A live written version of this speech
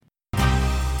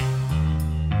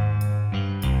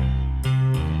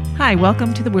Hi,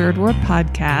 welcome to the Weird World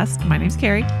Podcast. My name's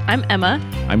Carrie. I'm Emma.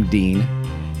 I'm Dean.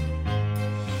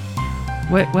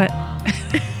 What?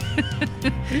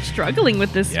 We're struggling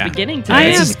with this Yeah. beginning I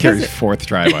today. am. This is Carrie's fourth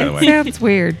try, by the way. Sounds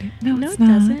weird. No, No, it's it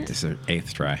not. doesn't. This is our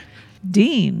eighth try.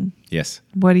 Dean, Yes.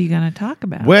 what are you going to talk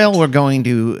about? Well, we're going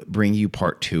to bring you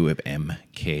part 2 of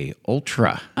MK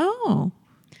Ultra. Oh,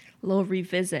 A little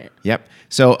revisit. Yep.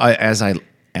 So as I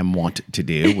am wont to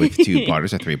do with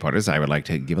 2-parters or 3-parters, I would like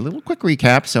to give a little quick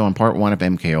recap. So in part 1 of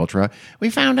MK Ultra, we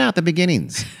found out the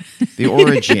beginnings, the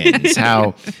origins,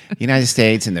 how the United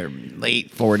States in their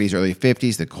late 40s, early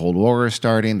 50s, the Cold War is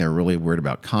starting. They're really worried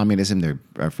about communism. They're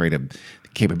afraid of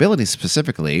capabilities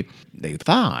specifically. They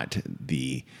thought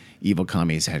the evil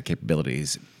commies had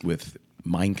capabilities with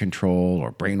mind control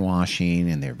or brainwashing,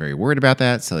 and they're very worried about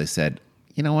that. So they said,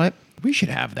 you know what? We should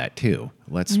have that too.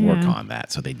 Let's work on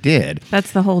that. So they did.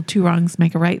 that's the whole two wrongs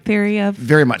make a right theory of.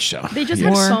 Very much so. They just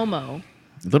Yes. had FOMO.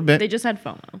 A little bit. They just had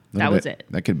FOMO. Little That was bit. it.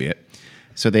 That could be it.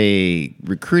 So they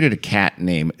recruited a cat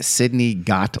named Sidney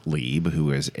Gottlieb,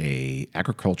 who is a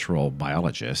agricultural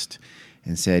biologist,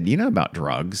 and said, "You know about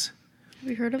drugs?" Have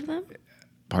you heard of them?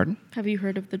 Pardon? Have you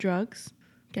heard of the drugs?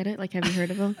 Get it? Like, have you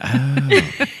heard of them?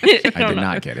 I did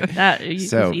not get it. That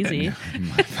was easy.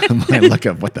 My look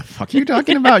of what the fuck are you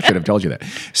talking about? Should have told you that.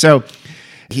 So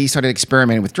he started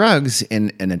experimenting with drugs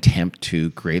in an attempt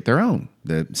to create their own.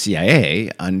 The CIA,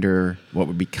 under what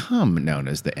would become known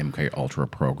as the MK Ultra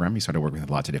program, he started working with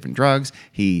lots of different drugs.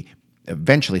 He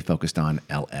eventually focused on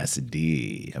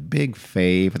LSD, a big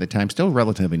fave at the time, still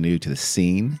relatively new to the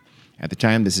scene. At the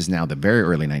time, this is now the very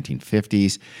early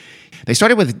 1950s. They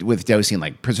started with dosing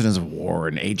like prisoners of war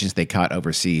and agents they caught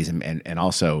overseas and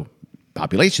also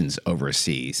populations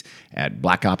overseas at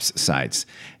black ops sites.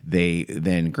 They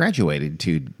then graduated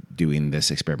to doing this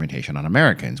experimentation on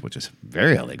Americans, which is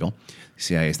very illegal. The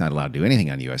CIA is not allowed to do anything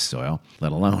on U.S. soil,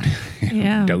 let alone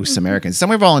Yeah. dose Americans. Some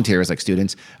were volunteers like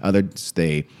students. Others,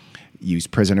 they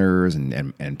used prisoners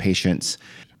and patients.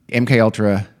 MK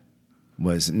Ultra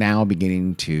was now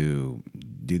beginning to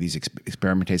do these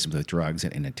experimentations with drugs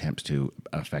in attempts to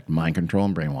affect mind control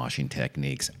and brainwashing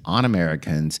techniques on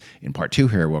Americans. In part 2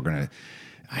 here, we're going to,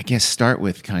 I guess, start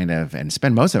with kind of, and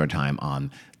spend most of our time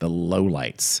on the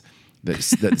lowlights,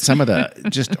 some of the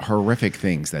just horrific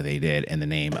things that they did in the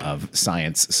name of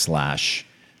science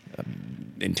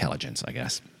 / intelligence, I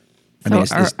guess. So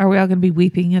are we all going to be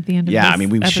weeping at the end of this Yeah, I mean,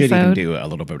 we should even episode? do a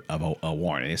little bit of a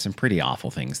warning. There's some pretty awful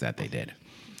things that they did.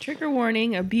 Trigger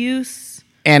warning, abuse.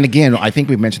 And again, I think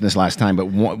we mentioned this last time, but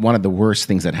one of the worst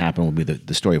things that happened will be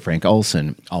the story of Frank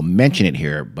Olson. I'll mention it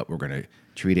here, but we're going to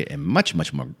treat it in much,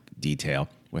 much more detail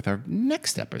with our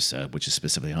next episode, which is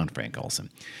specifically on Frank Olson.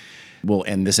 We'll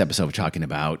end this episode talking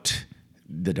about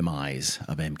the demise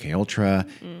of MK Ultra,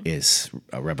 is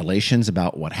revelations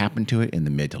about what happened to it in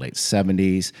the mid to late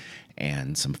 70s,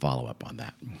 and some follow-up on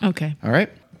that. Okay. All right?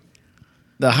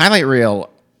 The highlight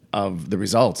reel of the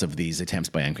results of these attempts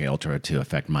by MK Ultra to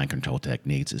affect mind control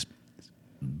techniques is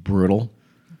brutal,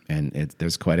 and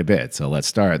there's quite a bit. So let's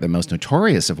start. The most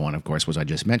notorious of one, of course, was I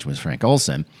just mentioned, was Frank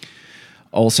Olson.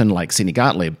 Olson, like Sidney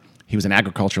Gottlieb, he was an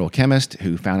agricultural chemist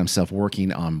who found himself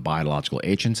working on biological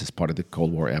agents as part of the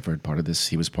Cold War effort. Part of this,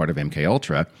 he was part of MK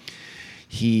Ultra.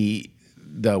 He,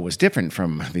 though, was different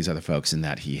from these other folks in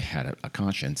that he had a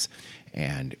conscience,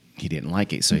 and he didn't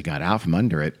like it, so he got out from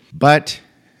under it. But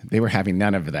they were having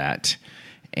none of that.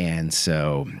 And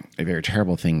so a very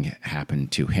terrible thing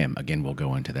happened to him. Again, we'll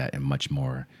go into that in much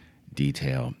more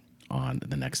detail on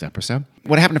the next episode.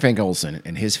 What happened to Frank Olson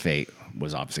and his fate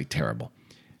was obviously terrible.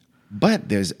 But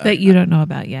there's That you don't know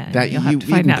about yet. that You'll you have to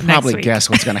find can out next probably week. guess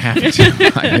what's going to happen to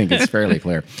him. I think it's fairly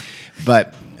clear.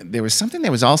 But there was something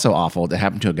that was also awful that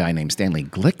happened to a guy named Stanley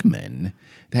Glickman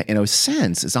that, in a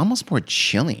sense, is almost more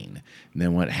chilling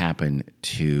than what happened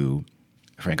to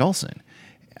Frank Olson.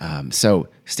 So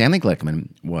Stanley Glickman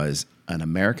was an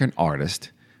American artist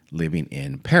living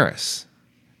in Paris,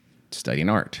 studying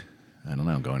art. I don't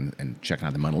know, going and checking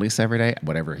out the Mona Lisa every day,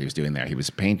 whatever he was doing there. He was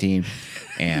painting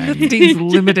and Dean's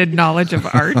limited knowledge of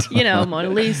art. You know, Mona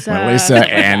Lisa. Mona Lisa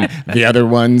and the other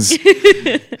ones.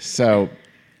 So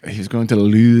he was going to the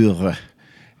Louvre,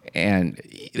 and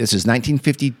this is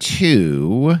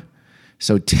 1952.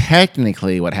 So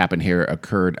technically what happened here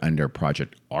occurred under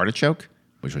Project Artichoke,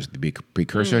 which was the big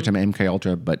precursor to MK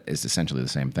Ultra, but it's essentially the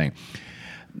same thing.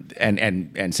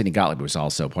 And Sidney Gottlieb was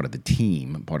also part of the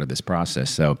team, part of this process.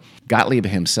 So Gottlieb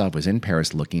himself was in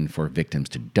Paris looking for victims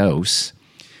to dose.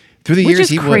 Through the Which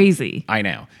years, is crazy. I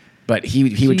know, but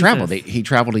he would travel. Jesus. He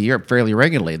traveled to Europe fairly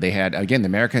regularly. They had, again, the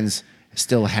Americans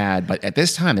still had, but at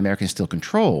this time the Americans still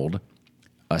controlled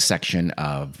a section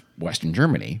of Western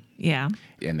Germany. Yeah.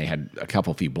 And they had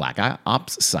a few black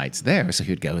ops sites there. So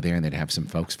he'd go there and they'd have some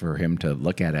folks for him to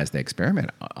look at as they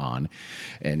experiment on.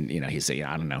 And, he'd say,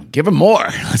 I don't know, give him more.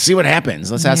 Let's see what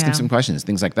happens. Let's ask him some questions,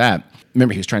 things like that.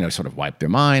 Remember, he was trying to sort of wipe their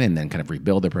mind and then kind of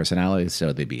rebuild their personalities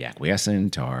so they'd be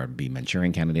acquiescent or be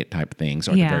Manchurian candidate type things,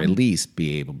 or at the very least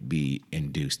be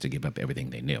induced to give up everything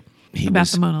they knew. About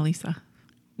the Mona Lisa.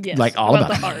 Yes, Like all about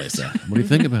the the Mona art. Lisa. What do you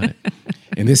think about it?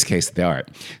 In this case, the art.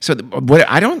 So what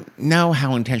I don't know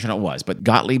how intentional it was, but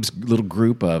Gottlieb's little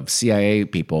group of CIA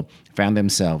people found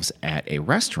themselves at a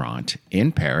restaurant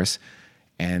in Paris,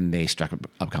 and they struck up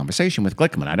a conversation with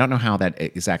Glickman. I don't know how that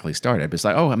exactly started, but it's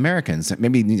like, oh, Americans.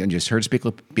 Maybe you just heard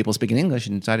people speaking English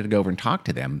and decided to go over and talk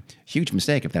to them. Huge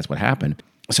mistake if that's what happened.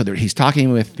 So he's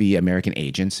talking with the American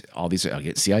agents, all these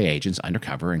CIA agents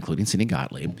undercover, including Sidney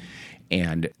Gottlieb,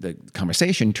 and the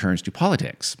conversation turns to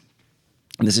politics.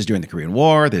 And this is during the Korean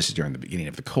War. This is during the beginning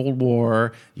of the Cold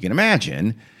War. You can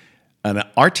imagine an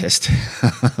artist,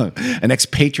 an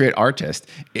expatriate artist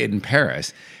in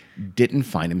Paris, didn't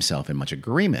find himself in much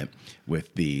agreement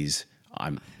with these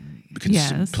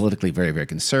politically very, very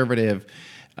conservative.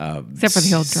 Except for the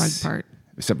whole drug part.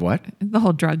 Except what? The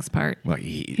whole drugs part. Well,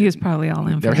 he was probably all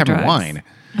in for they were the having drugs. wine.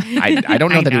 I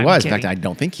don't know that he I'm was. In kidding. fact, I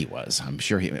don't think he was. I'm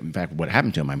sure in fact, what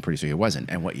happened to him, I'm pretty sure he wasn't.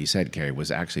 And what you said, Carrie,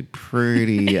 was actually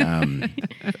pretty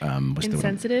what's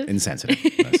Insensitive? Insensitive.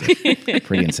 That's it.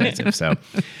 Pretty insensitive.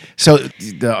 So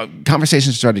the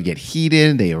conversation started to get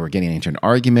heated. They were getting into an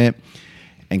argument.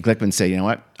 And Glickman said, you know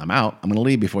what? I'm out. I'm going to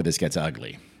leave before this gets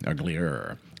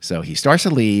uglier. So he starts to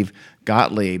leave.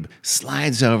 Gottlieb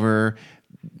slides over,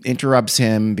 interrupts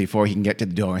him before he can get to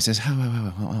the door and says,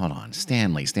 hold on,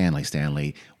 Stanley,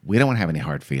 we don't want to have any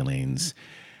hard feelings.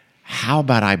 How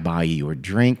about I buy you a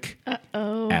drink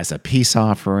as a peace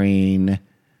offering,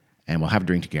 and we'll have a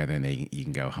drink together, and then you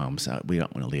can go home. So we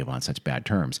don't want to live on such bad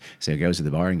terms. So he goes to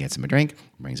the bar and gets him a drink,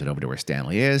 brings it over to where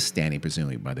Stanley is, standing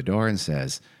presumably by the door, and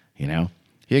says, here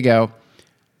you go.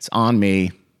 It's on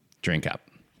me. Drink up.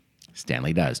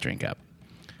 Stanley does drink up.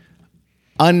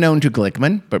 Unknown to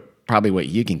Glickman, but probably what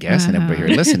you can guess, and everybody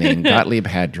here listening, Gottlieb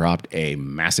had dropped a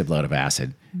massive load of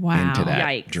acid into that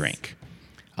Yikes. drink.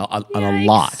 A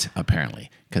lot, apparently,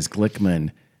 because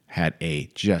Glickman had a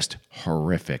just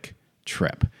horrific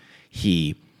trip.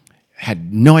 He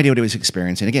had no idea what he was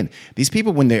experiencing. Again, these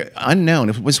people, when they're unknown,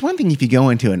 it was one thing if you go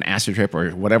into an acid trip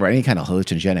or whatever, any kind of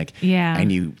hallucinogenic,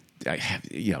 and you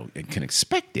can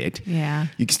expect it. Yeah.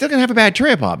 You're still going to have a bad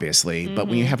trip, obviously. But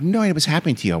when you have no idea what's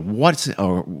happening to you,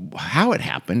 or how it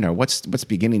happened, or what's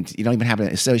beginning, you don't even have an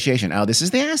association. Oh, this is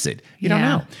the acid. You don't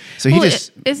know. So he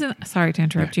just isn't. Sorry to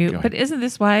interrupt you, but isn't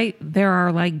this why there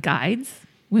are like guides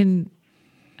when?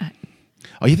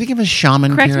 Oh, you think of a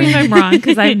shaman? Correct Carrie? me if I'm wrong,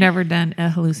 because I've never done a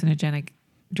hallucinogenic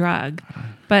drug,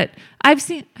 but I've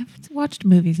watched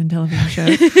movies and television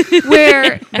shows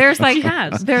where there's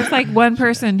like one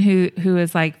person who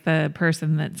is like the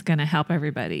person that's going to help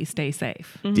everybody stay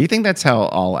safe. Do you think that's how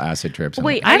all acid trips?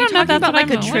 Wait, I are don't you know if talking that's about what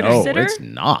like I'm a aware trip of. Oh, sitter? it's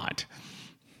not.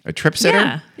 A trip sitter?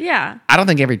 Yeah. Yeah. I don't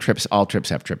think all trips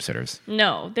have trip sitters.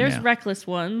 No, there's Yeah. reckless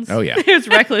ones. Oh, yeah. There's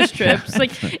reckless trips.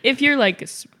 Like if you're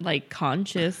like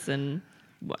conscious and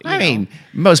I mean,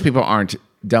 most people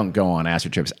don't go on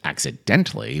acid trips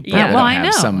accidentally. But Yeah, they well,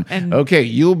 don't I have know. okay,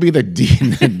 you'll be the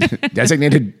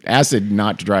designated acid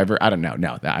not driver. I don't know.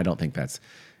 No, I don't think that's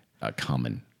a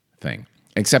common thing.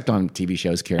 Except on TV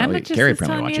shows, Carrie Carrie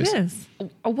probably watches. It is.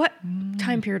 what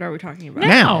time period are we talking about?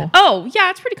 Now. Oh, yeah,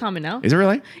 it's pretty common now. Is it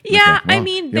really? Yeah, Okay, I well,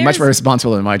 mean, you're much more there's-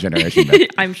 responsible than my generation. But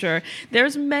I'm sure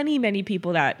there's many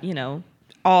people that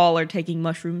all are taking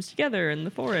mushrooms together in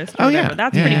the forest. Or Oh, whatever. yeah.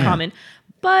 That's Yeah, pretty yeah. common.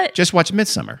 But just watch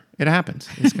Midsummer. It happens.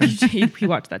 It's gonna- he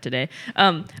watched that today.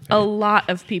 A lot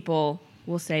of people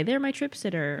will say they're my trip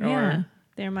sitter Yeah. or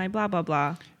they're my blah blah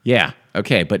blah. yeah.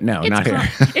 Okay, but no, not here.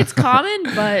 It's common,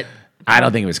 but I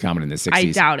don't think it was common in the 60s. I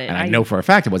doubt it. And I know for a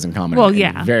fact it wasn't common Well, in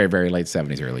yeah. the very, very late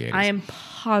 70s, early 80s. I am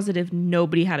positive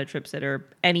nobody had a trip sitter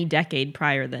any decade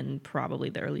prior than probably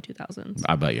the early 2000s.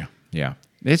 I bet you. Yeah.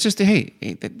 It's just,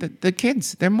 the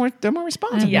kids, they're more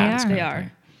responsible. Yeah, They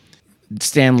are.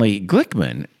 Stanley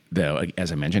Glickman, though,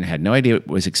 as I mentioned, had no idea what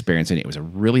was experiencing. It was a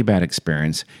really bad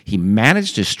experience. He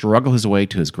managed to struggle his way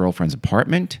to his girlfriend's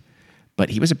apartment, but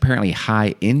he was apparently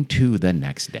high into the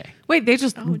next day. Wait, they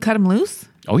just cut him loose?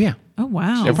 Oh, yeah. Oh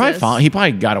wow. They're probably he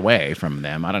probably got away from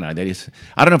them. I don't know. I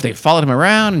don't know if they followed him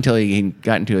around until he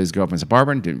got into his girlfriend's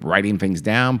apartment, writing things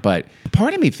down. But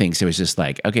part of me thinks it was just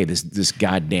like, okay, this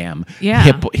goddamn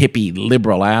hippie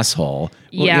liberal asshole.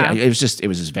 Well, Yeah. it was just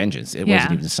vengeance. It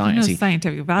wasn't even science. No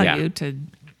scientific value to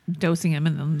dosing him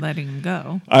and then letting him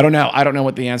go. I don't know. I don't know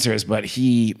what the answer is, but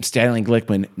Stanley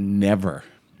Glickman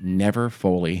never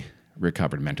fully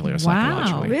recovered mentally or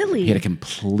psychologically. Really? He had a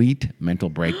complete mental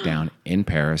breakdown in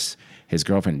Paris. His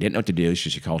girlfriend didn't know what to do, so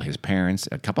she called his parents.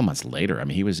 A couple months later, I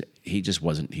mean, he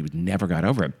never got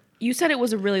over it. You said it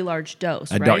was a really large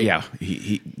dose, right? Yeah,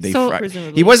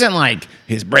 Presumably. he wasn't like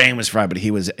his brain was fried, but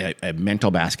he was a mental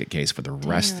basket case for the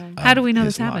rest. Of How do we know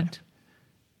his this happened?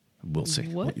 life. We'll see.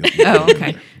 What? Oh,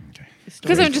 okay.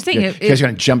 Because I'm just saying You guys are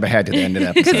going to jump ahead to the end of the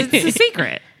episode. it's a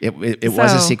secret. It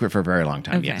was a So- secret for a very long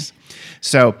time. Okay. Yes.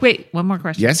 So Wait, one more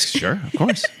question. yes, sure, of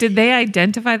course. Did they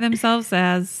identify themselves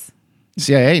as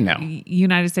CIA, no.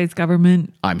 United States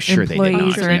government I'm sure they did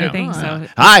employees not. or no. anything? So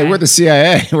Hi, okay. we're the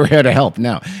CIA. We're here to help.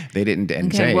 No, they didn't. And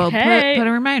Okay, say well, Hey. put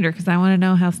a reminder because I want to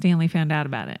know how Stanley found out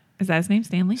about it. Is that his name,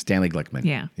 Stanley? Stanley Glickman.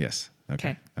 Yeah. Yes.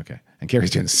 Okay. Okay. Okay. And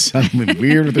Carrie's doing something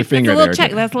weird with her finger. a little there.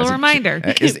 check. That's a little reminder.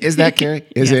 Is that Carrie?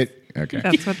 Is Yes. it? Okay.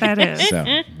 That's what that is. So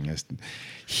yes.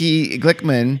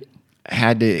 Glickman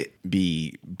had to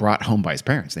be brought home by his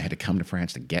parents. They had to come to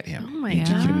France to get him. Oh my He God.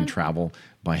 couldn't even travel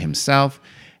by himself.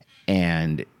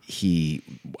 And he,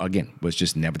 again, was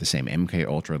just never the same. MK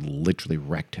Ultra literally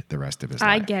wrecked the rest of his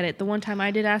I life. get it. The one time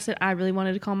I did acid, I really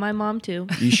wanted to call my mom too.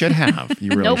 You should have.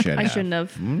 You really Nope, should have. I shouldn't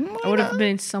have. I would have been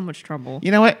in so much trouble.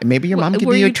 You know what? Maybe your mom can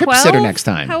Were be a you trip 12? sitter next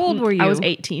time. How old were you? I was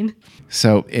 18. So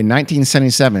in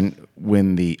 1977,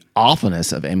 when the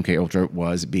awfulness of MK Ultra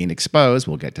was being exposed,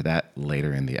 we'll get to that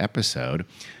later in the episode,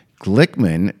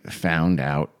 Glickman found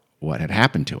out what had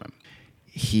happened to him.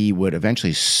 He would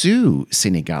eventually sue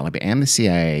Sidney Gottlieb and the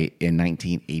CIA in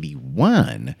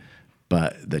 1981,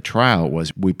 but the trial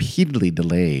was repeatedly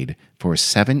delayed for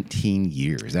 17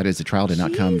 years. That is, the trial did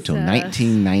not come until Jesus.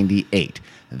 1998.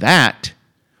 That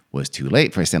was too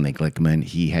late for Stanley Glickman.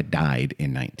 He had died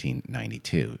in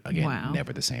 1992. Again, Wow.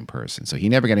 never the same person. So he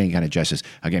never got any kind of justice.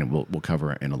 Again, we'll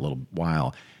cover in a little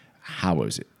while how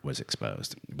it was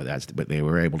exposed. But they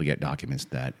were able to get documents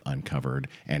that uncovered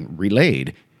and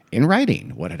relayed in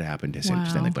writing what had happened to Wow.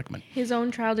 Stanley Glickman. His own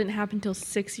trial didn't happen until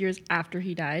 6 years after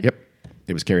he died. Yep.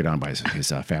 It was carried on by his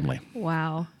family.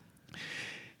 Wow.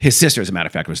 His sister, as a matter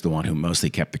of fact, was the one who mostly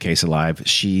kept the case alive.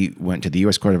 She went to the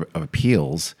U.S. Court of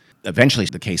Appeals. Eventually,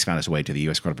 the case found its way to the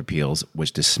U.S. Court of Appeals,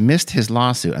 which dismissed his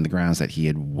lawsuit on the grounds that he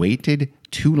had waited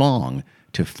too long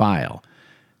to file.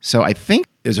 So I think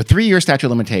there's a 3-year statute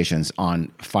of limitations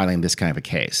on filing this kind of a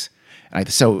case.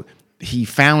 So he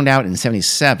found out in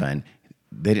 1977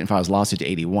 they didn't file his lawsuit to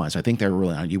 81. So I think they're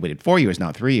ruling on you waited 4 years,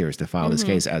 not 3 years, to file this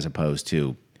case, as opposed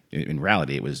to, in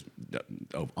reality, it was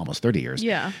almost 30 years.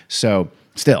 Yeah. So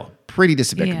still, pretty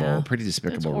despicable,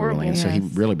 Yeah. ruling. And so he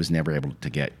Yes. really was never able to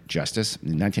get justice.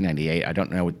 In 1998, I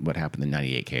don't know what happened in the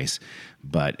 98 case,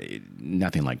 but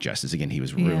nothing like justice. Again, he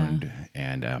was Yeah. ruined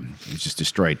and he was just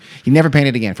destroyed. He never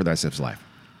painted again for the rest of his life.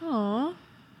 Aw,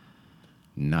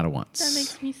 Not a once. that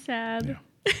makes me sad.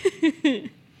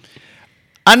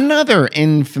 Another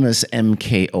infamous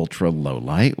MK Ultra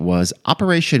lowlight was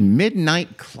Operation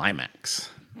Midnight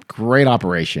Climax. Great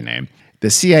operation name.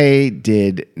 The CIA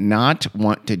did not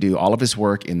want to do all of this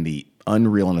work in the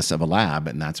unrealness of a lab,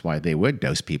 and that's why they would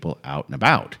dose people out and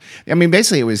about. I mean,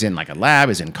 basically, it was in like a lab,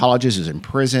 it was in colleges, it was in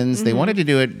prisons. They wanted to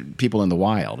do it people in the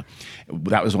wild.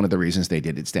 That was one of the reasons they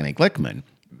did it Stanley Glickman.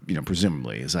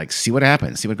 Presumably, is like, see what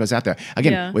happens, see what goes out there.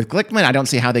 Again, Yeah. with Glickman, I don't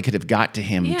see how they could have got to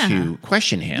him Yeah. to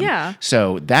question him. Yeah.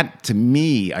 So that, to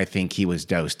me, I think he was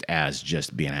dosed as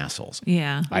just being assholes.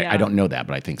 Yeah. I don't know that,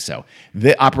 but I think so.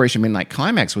 The Operation Midnight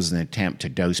Climax was an attempt to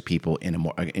dose people in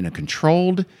a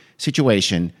controlled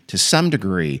situation to some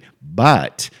degree,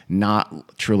 but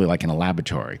not truly like in a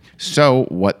laboratory. So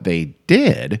what they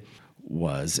did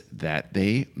was that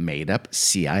they made up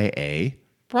CIA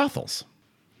brothels.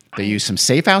 They used some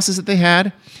safe houses that they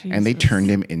had, and they turned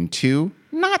them into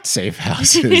not safe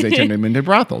houses. They turned them into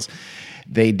brothels.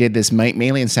 They did this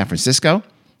mainly in San Francisco.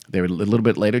 They would a little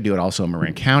bit later do it also in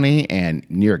Marin County and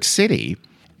New York City.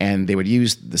 And they would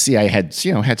use, the CIA had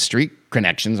street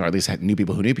connections, or at least had knew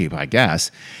people who knew people, I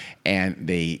guess. And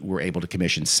they were able to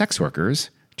commission sex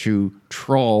workers to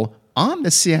troll on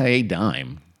the CIA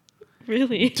dime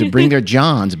Really? to bring their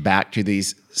Johns back to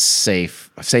these safe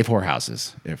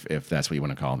whorehouses, if that's what you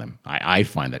want to call them. I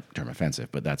find that term offensive,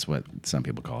 but that's what some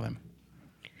people call them.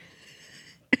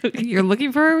 You're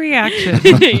looking for a reaction.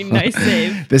 Nice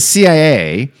save. The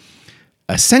CIA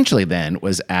essentially then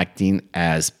was acting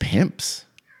as pimps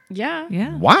Yeah.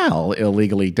 Yeah. while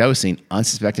illegally dosing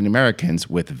unsuspecting Americans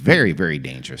with very, very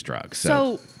dangerous drugs.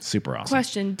 So super awesome.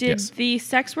 Question: Did Yes. the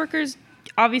sex workers?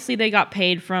 Obviously, they got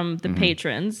paid from the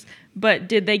patrons, but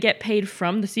did they get paid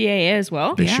from the CIA as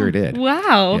well? They sure did.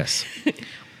 Wow. Yes.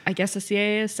 I guess the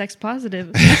CIA is sex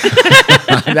positive.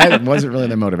 That wasn't really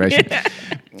their motivation.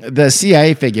 The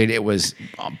CIA figured it was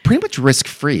pretty much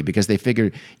risk-free because they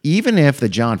figured even if the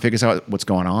John figures out what's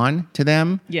going on to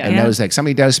them Yeah. and Yeah. knows like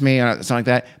somebody dosed me or something like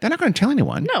that, they're not going to tell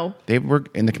anyone. No. They were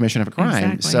in the commission of a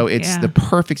crime. Exactly, So it's yeah. the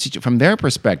perfect situation. From their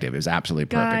perspective, it was absolutely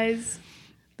perfect. Guys,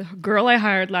 the girl I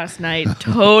hired last night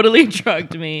totally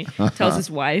drugged me. Tells his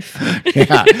wife.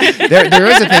 Yeah. There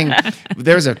is a thing.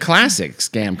 There's a classic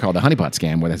scam called the honeypot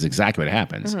scam where that's exactly what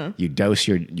happens. You dose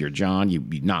your John, you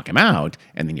knock him out,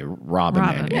 and then you rob him,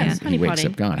 Rob and, him, and yeah. he wakes Honeypotting.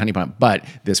 up gone. Honeypot. But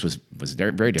this was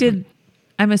very, very different.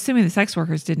 I'm assuming the sex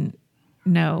workers didn't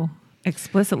know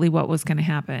explicitly what was going to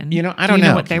happen. You know, I Do don't you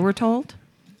know. what they were told.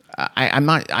 I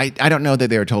don't know that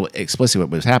they were told explicitly what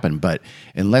was happened, but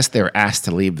unless they were asked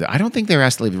to leave, I don't think they were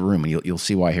asked to leave the room, and you'll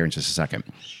see why here in just a second.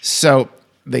 So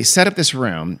they set up this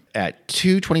room at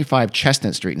 225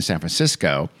 Chestnut Street in San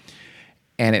Francisco,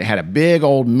 and it had a big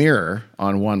old mirror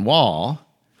on one wall.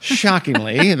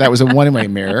 Shockingly, that was a one-way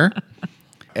mirror,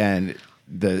 and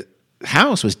the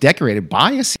house was decorated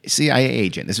by a CIA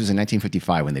agent. This was in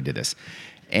 1955 when they did this.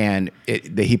 And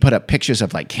he put up pictures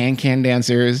of like can-can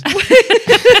dancers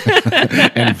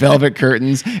and velvet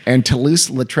curtains and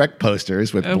Toulouse-Lautrec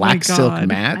posters with Oh my black silk God. I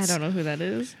mats. don't know who that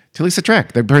is.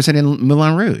 Toulouse-Lautrec, the person in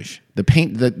Moulin Rouge, the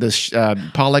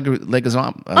Paul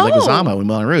Leguizamo in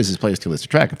Moulin Rouge is plays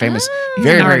Toulouse-Lautrec, a famous,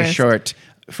 very an very artist. short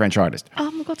French artist.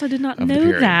 Oh my god, I did not the know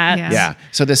period. that. Yeah. Yeah.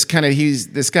 So this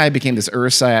guy became this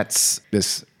ersatz,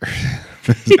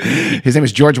 his name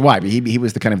was George White, but he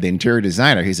was the kind of the interior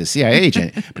designer. He's a CIA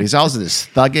agent, but he's also this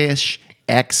thuggish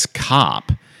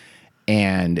ex-cop.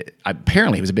 And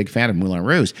apparently he was a big fan of Moulin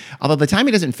Rouge. Although the time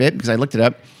he doesn't fit because I looked it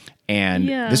up and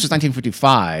Yeah. this was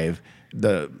 1955.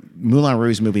 The Moulin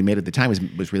Rouge movie made at the time was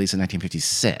released in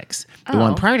 1956. The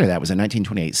one Oh. prior to that was a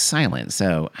 1928 Silence.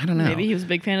 So I don't know. Maybe he was a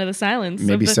big fan of the silence. of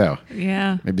Maybe the- so.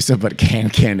 Yeah. Maybe so, but can.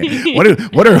 What do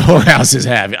whorehouses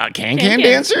have? Can Can-can.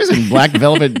 dancers and black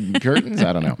velvet curtains?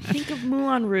 I don't know. Think of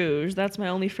Moulin Rouge. That's my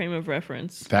only frame of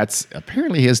reference. That's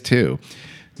apparently his too.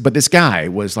 But this guy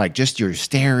was like just your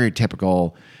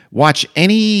stereotypical. Watch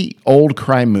any old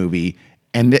crime movie,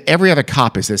 and every other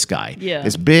cop is this guy. Yeah.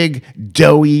 This big,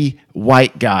 doughy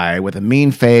white guy with a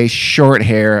mean face, short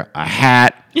hair, a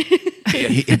hat.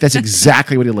 That's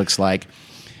exactly what he looks like.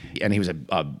 And he was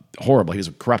a horrible. He was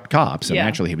a corrupt cop, so Yeah.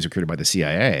 naturally he was recruited by the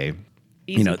CIA.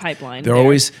 Easy pipeline. They're there.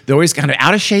 always kind of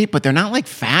out of shape, but they're not like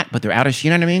fat, but they're out of. You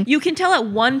know what I mean? You can tell at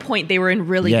one point they were in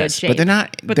really good shape. but they're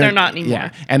not. But they're not anymore.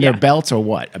 Yeah, and their belts are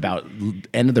what about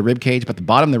end of the rib cage, but the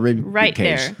bottom of the rib right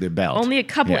cage, there. their belt Only a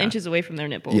couple Yeah. inches away from their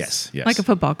nipples. Yes, yes. Like a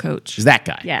football coach. Is that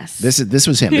guy? Yes. This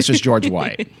was him. This was George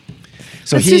White.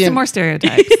 So Let's do some more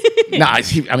stereotypes.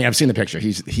 I mean, I've seen the picture.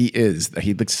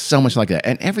 He looks so much like that.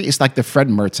 And it's like the Fred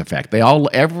Mertz effect.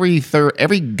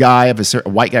 Every guy of a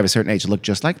white guy of a certain age looked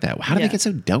just like that. How did Yeah. they get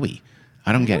so doughy?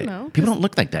 I don't get don't it. know, People don't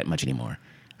look like that much anymore.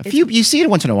 You see it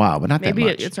once in a while, but not Maybe that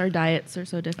much. it's our diets are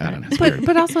so different. I don't know. It's weird.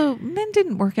 But also, men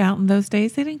didn't work out in those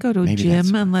days. They didn't go to a Maybe gym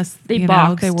that's- unless They they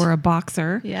boxed. were a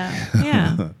boxer. Yeah.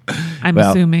 Yeah. I'm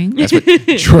Well, assuming. That's what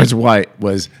George White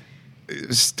was.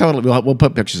 It's totally. We'll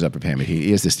put pictures up of him.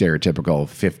 He is the stereotypical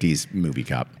 50s movie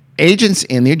cop. Agents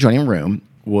in the adjoining room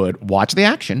would watch the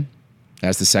action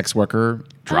as the sex worker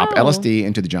drop Oh. LSD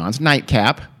into the John's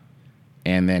nightcap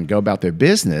and then go about their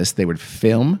business. They would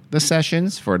film the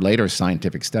sessions for later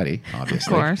scientific study, Of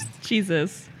obviously. course.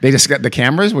 Jesus. The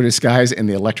cameras were disguised in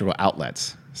the electrical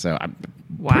outlets. So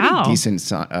Wow. pretty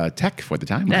decent tech for the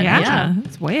time. I Yeah. imagine.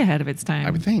 It's way ahead of its time. I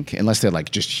would think, unless they're like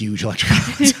just huge electrical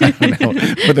outlets. I don't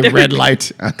know. For the red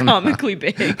light. I don't know. Comically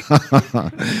big.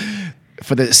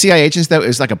 For the CIA agents, though, it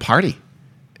was like a party.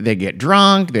 They get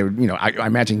drunk. They would, I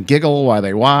imagine giggle while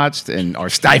they watched or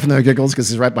stifle their giggles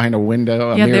because it's right behind a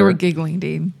window. yeah, they mirror. were giggling,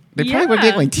 Dean. They probably were Yeah.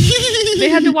 giggling. They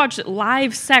had to watch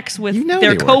live sex with You know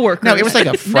their they were. coworkers. No, it was like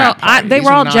a No, frat party. they These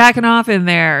were are all not- jacking off in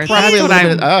there. Probably That's a what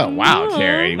little I'm. bit. Oh wow, No.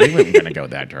 Carrie, we weren't going to go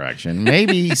that direction.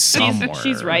 Maybe somewhere.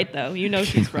 She's right though. You know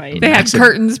she's right. They had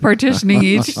curtains partitioning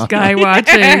each guy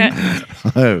watching.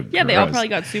 Oh, Yeah, they all gross. probably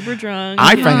got super drunk.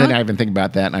 I frankly not even think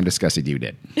about that, and I'm disgusted you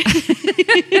did.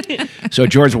 So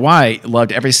George White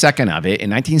loved every second of it. In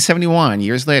 1971,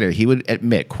 years later, he would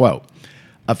admit, quote,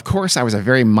 "Of course, I was a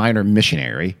very minor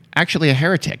missionary, actually a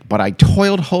heretic, but I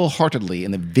toiled wholeheartedly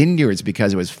in the vineyards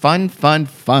because it was fun, fun,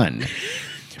 fun.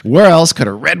 Where else could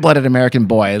a red-blooded American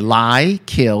boy lie,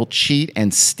 kill, cheat,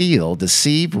 and steal,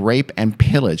 deceive, rape, and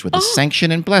pillage with the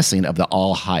sanction and blessing of the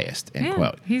All Highest? End Yeah,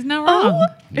 quote. he's not wrong.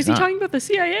 Is he not. talking about the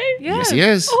CIA? Yes, he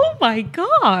is. Oh my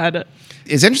God.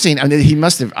 It's interesting. I mean, he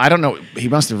must have. I don't know. He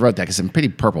must have wrote that because some pretty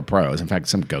purple prose. In fact,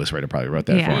 some ghostwriter probably wrote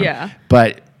that Yeah. for him. Yeah.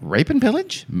 But rape and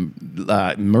pillage,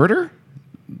 murder,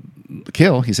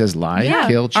 kill. He says lie, Yeah.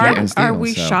 kill, cheat, and steal. Are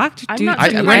we so. shocked? I'm Do not do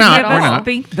sure. any We're of not. us We're not.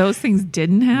 think those things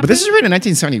didn't happen? But this is written in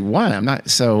 1971. I'm not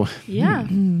so. Yeah.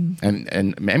 And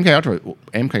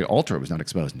MK Ultra was not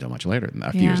exposed until much later than that,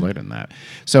 a few Yeah. years later than that.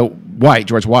 So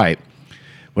George White,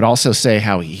 would also say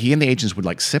how he and the agents would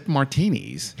like sip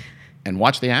martinis and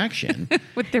watch the action.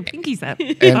 with their pinkies up.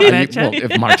 And, I'll betcha. well,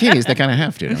 if martinis, they kind of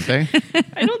have to, don't they?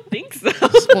 I don't think so.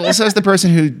 Well, so is the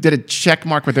person who did a check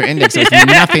mark with their index. It's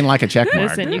nothing like a check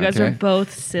mark. Listen, you guys okay? are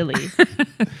both silly.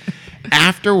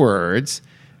 Afterwards,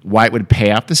 White would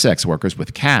pay off the sex workers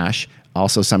with cash,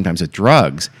 also sometimes with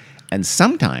drugs, and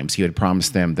sometimes he would promise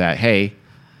them that, hey,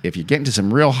 if you get into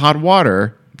some real hot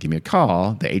water, give me a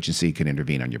call. The agency can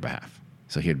intervene on your behalf.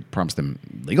 So he had promised them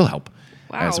legal help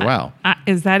as Wow. well.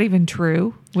 Is that even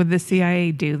true? Would the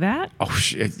CIA do that? Oh,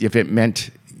 if it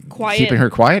meant Quiet. keeping her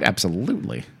quiet,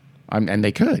 absolutely. And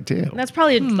they could too. And that's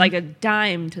probably like a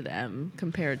dime to them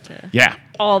compared to Yeah.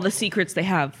 all the secrets they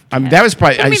have. That was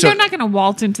probably. I mean, so- they're not going to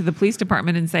waltz into the police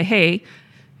department and say, "Hey,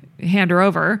 hand her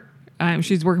over.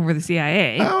 She's working for the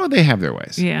CIA." Oh, they have their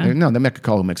ways. Yeah. No, they make a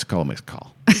call, who makes a call, who makes a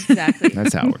call. Exactly.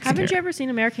 That's how it works. Haven't you Carrie. ever seen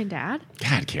American Dad?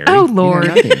 God, Carrie. Oh, you know Lord.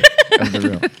 nothing of the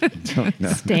real. Don't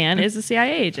know. Dan is a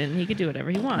CIA agent. He could do whatever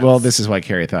he wants. Well, this is why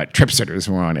Carrie thought trip sitters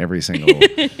were on every single.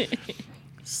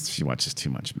 She watches too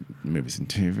much movies and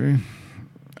TV.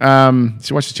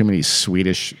 She watches too many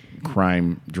Swedish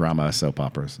crime drama soap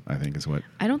operas, I think is what.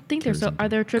 I don't think there's so. Are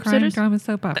there trip Crime sitters? drama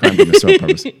soap opera. Crime drama soap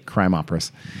operas. Crime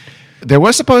operas. There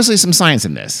was supposedly some science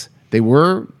in this. They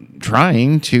were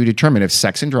trying to determine if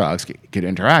sex and drugs could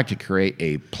interact to create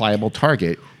a pliable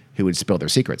target who would spill their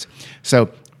secrets. So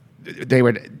they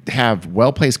would have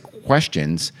well-placed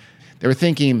questions. They were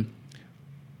thinking,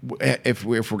 if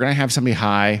we're going to have somebody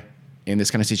high in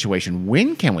this kind of situation,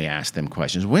 when can we ask them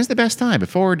questions? When's the best time?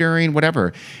 Before, during,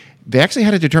 whatever. They actually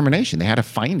had a determination. They had a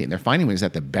finding. Their finding was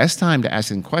that the best time to ask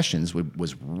them questions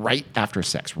was right after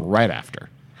sex, right after.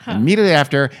 Immediately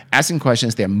after asking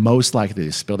questions, they're most likely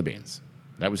to spill the beans.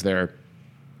 That was their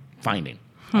finding,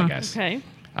 I guess. Okay.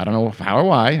 I don't know how or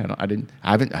why.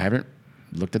 I haven't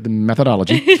looked at the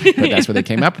methodology, but that's what they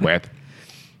came up with.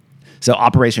 So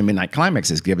Operation Midnight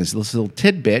Climax is given this little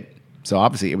tidbit. So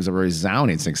obviously it was a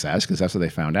resounding success because that's what they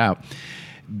found out.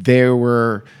 There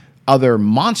were other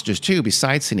monsters too,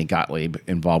 besides Sidney Gottlieb,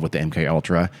 involved with the MK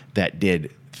Ultra that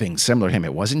did things similar to him.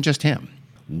 It wasn't just him.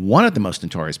 One of the most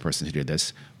notorious persons who did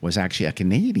this was actually a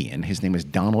Canadian. His name was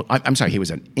Donald. I'm sorry, he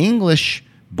was an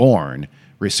English-born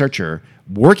researcher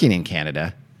working in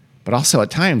Canada, but also at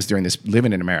times during this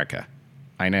living in America.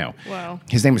 I know. Wow.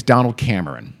 His name was Donald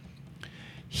Cameron.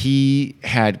 He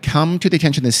had come to the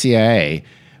attention of the CIA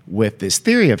with this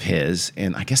theory of his,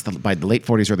 and I guess by the late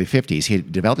 40s, early 50s, he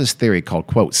had developed this theory called,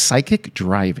 quote, psychic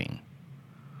driving.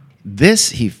 This,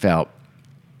 he felt,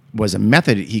 was a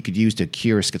method he could use to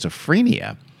cure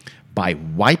schizophrenia by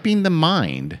wiping the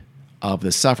mind of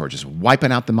the sufferer, just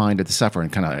wiping out the mind of the sufferer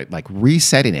and kind of like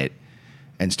resetting it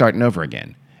and starting over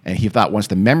again. And he thought once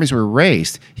the memories were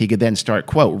erased, he could then start,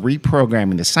 quote,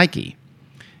 reprogramming the psyche.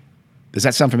 Does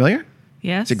that sound familiar?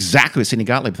 Yes. It's exactly what Sidney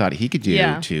Gottlieb thought he could do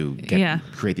Yeah. to Yeah.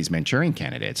 create these Manchurian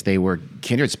candidates. They were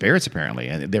kindred spirits, apparently,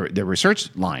 and their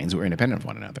research lines were independent of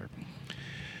one another.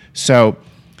 So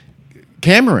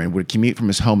Cameron would commute from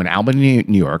his home in Albany,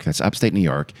 New York, that's upstate New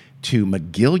York, to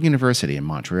McGill University in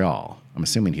Montreal. I'm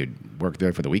assuming he'd work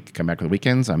there for the week, come back for the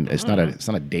weekends. It's not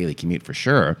a daily commute for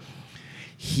sure.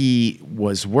 He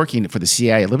was working for the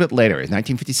CIA a little bit later, in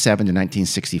 1957 to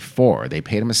 1964. They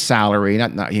paid him a salary.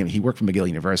 He worked for McGill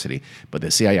University, but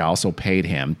the CIA also paid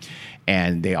him,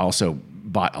 and they also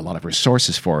bought a lot of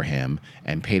resources for him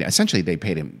and essentially they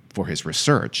paid him for his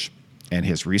research and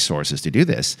his resources to do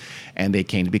this, and they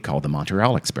came to be called the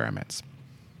Montreal Experiments.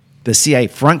 The CIA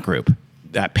front group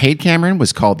that paid Cameron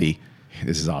was called this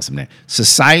is awesome name,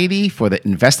 Society for the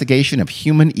Investigation of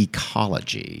Human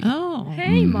Ecology. Oh.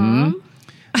 Hey, Mom.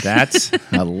 That's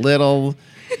a little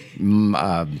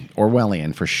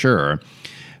Orwellian for sure.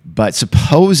 But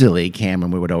supposedly,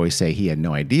 Cameron would always say he had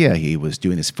no idea he was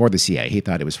doing this for the CIA. He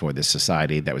thought it was for this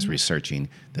society that was researching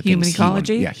the Human things he wanted-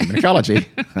 ecology? Yeah, human ecology.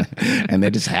 And they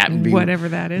just happened to be Whatever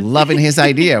that is. loving his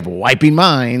idea of wiping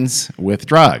minds with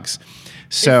drugs.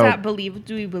 So Is that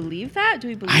do we believe that? Do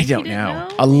we believe I he don't didn't know.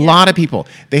 A lot of people.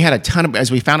 They had a ton of, as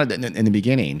we found it in the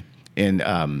beginning,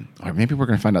 or maybe we're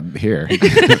going to find out here.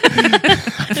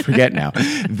 I forget now.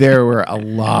 There were a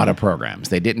lot of programs.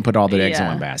 They didn't put all their eggs in Yeah.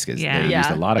 one basket. Yeah. They used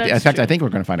a lot of. In that's fact, I true. think we're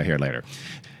going to find out here later.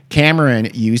 Cameron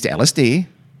used LSD,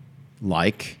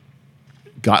 like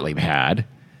Gottlieb had,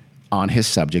 on his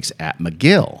subjects at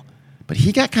McGill, but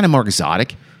he got kind of more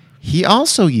exotic. He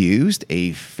also used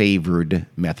a favored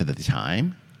method at the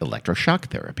time, electroshock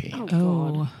therapy.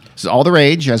 Oh. This is all the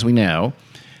rage, as we know.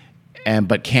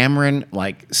 But Cameron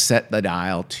set the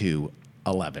dial to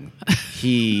 11.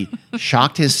 He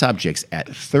shocked his subjects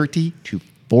at 30 to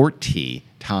 40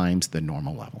 times the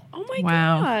normal level. Oh my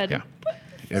Wow. God.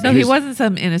 Yeah. So he wasn't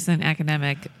some innocent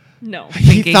academic No.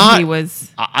 thinking he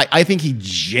was. I think he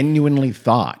genuinely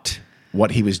thought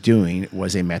what he was doing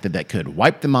was a method that could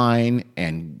wipe the mind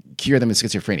and cure them of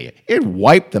schizophrenia. It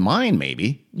wiped the mind,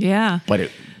 maybe, Yeah. but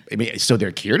so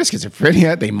they're cured of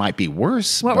schizophrenia. They might be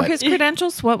worse. What were but- his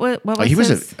credentials? What was he was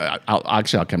his? I'll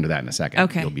come to that in a second.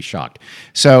 Okay. You'll be shocked.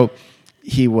 So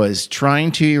he was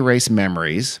trying to erase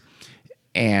memories,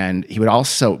 and he would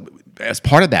also, as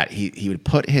part of that, he would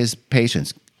put his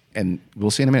patients, and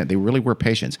we'll see in a minute, they really were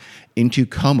patients, into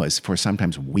comas for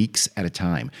sometimes weeks at a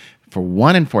time. For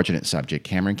one unfortunate subject,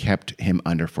 Cameron kept him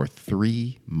under for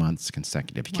 3 months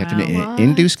consecutive. He kept him in an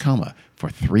induced coma for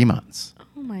 3 months.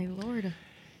 Oh my Lord.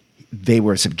 They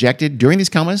were subjected during these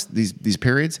comas, these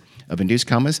periods of induced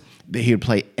comas. He would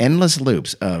play endless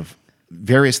loops of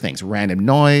various things, random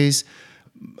noise,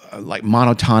 like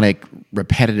monotonic,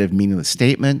 repetitive, meaningless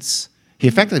statements. He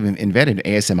effectively invented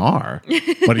ASMR,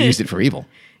 but he used it for evil.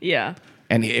 Yeah.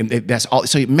 And that's all.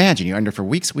 So imagine you're under for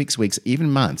weeks, even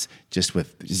months, just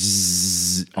with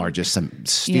zzz, or just some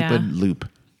stupid loop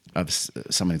of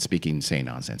someone speaking, saying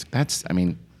nonsense.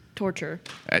 Torture.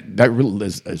 That really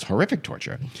is horrific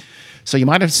torture. So you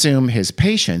might assume his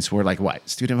patients were like what,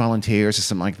 student volunteers or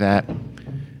something like that?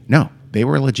 No, they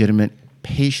were legitimate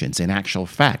patients in actual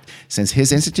fact, since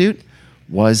his institute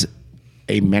was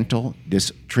a mental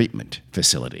treatment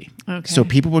facility. Okay. So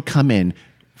people would come in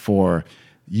for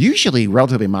usually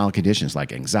relatively mild conditions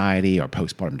like anxiety or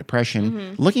postpartum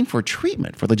depression, looking for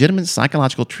treatment, for legitimate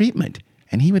psychological treatment.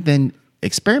 And he would then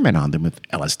experiment on them with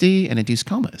LSD and induced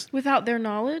comas Without their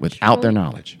knowledge? without their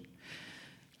knowledge.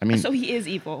 I mean, So he is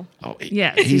evil.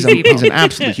 Yes, he's he's evil. an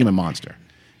absolute human monster.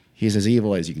 He's as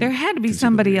evil as you can. There had to be conceivably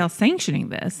somebody be. else sanctioning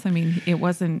this. I mean, it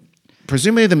wasn't.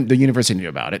 Presumably, the university knew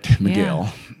about it. McGill.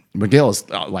 McGill is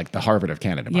like the Harvard of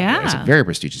Canada. By the way. It's a Yeah. very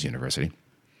prestigious university.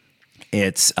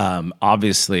 It's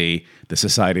obviously the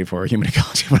Society for Human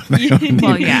Ecology.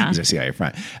 Well, yeah. It's a CIA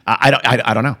front. I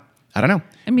don't know.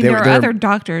 I mean, there are other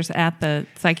doctors at the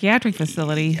psychiatric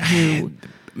facility who.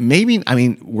 Maybe,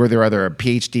 were there other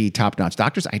PhD top-notch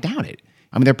doctors? I doubt it.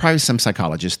 There are probably some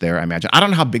psychologists there, I imagine. I don't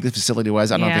know how big the facility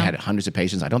was. I don't know if Yeah. it had hundreds of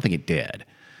patients. I don't think it did.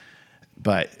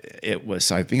 But it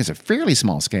was, I think it's a fairly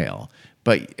small scale.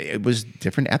 But it was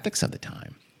different ethics of the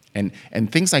time. And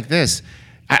things like this,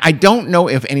 I don't know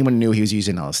if anyone knew he was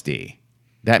using LSD.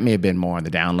 That may have been more on the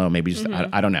down low, maybe just,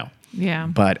 I don't know. Yeah.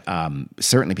 But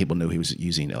certainly people knew he was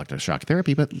using electroshock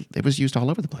therapy, but it was used all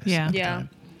over the place Yeah. at the Yeah. time.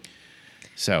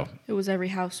 So, It was every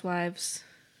housewife's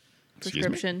Excuse me?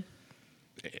 prescription.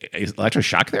 is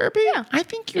electroshock therapy? Yeah. I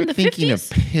think you're In the thinking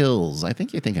 50s? of pills. I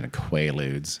think you're thinking of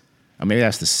Quaaludes. Or maybe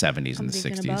that's the 70s and the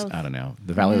thinking of 60s. both. I don't know.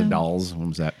 The Valley of the Dolls, when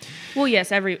was that? Well,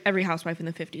 yes, every housewife in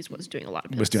the 50s was doing a lot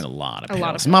of pills. Was doing a lot of pills. A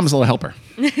lot of Mom's little helper.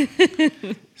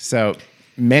 So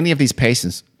many of these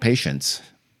patients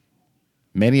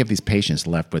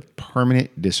left with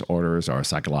permanent disorders or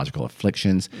psychological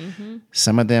afflictions.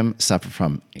 Some of them suffer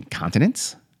from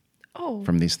incontinence Oh.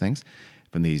 from these things,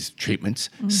 from these treatments.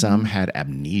 Some had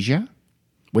amnesia,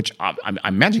 which I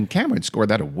imagine Cameron scored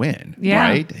that a win, Yeah.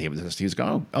 right? He was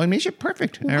going, oh, amnesia,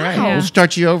 perfect. All right, Wow. we'll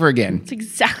start you over again. That's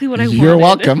exactly what I wanted. You're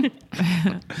welcome.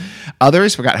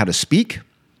 Others forgot how to speak.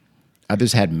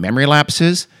 Others had memory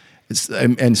lapses,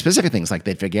 and specific things like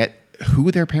they'd forget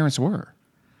who their parents were.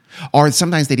 Or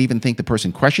sometimes they'd even think the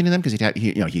person questioning them, because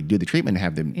he'd do the treatment and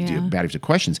have them do Yeah. batteries of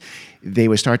questions. They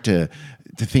would start to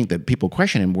think that people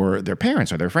questioning him were their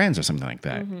parents or their friends or something like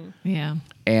that. Yeah.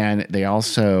 And they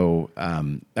also,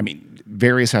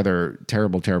 various other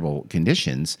terrible, terrible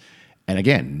conditions. And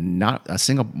again, not a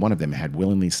single one of them had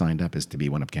willingly signed up as to be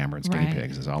one of Cameron's guinea Right.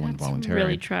 pigs. It's all That's involuntary.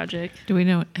 really tragic. Do we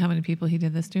know how many people he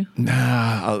did this to?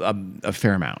 A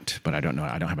fair amount, but I don't know.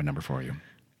 I don't have a number for you.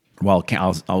 Well,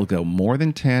 I'll go more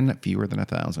than 10, fewer than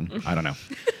 1,000. I don't know.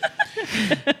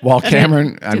 While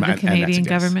Cameron, Did the Canadian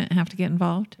government have to get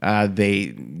involved?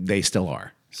 they still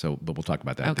are. So, but we'll talk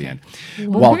about that at the Okay. end.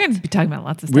 Well, we're going to be talking about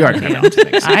lots of stuff. We are talking about lots of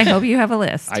things. I hope you have a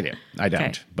list. I do. I don't,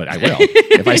 Okay. but I will.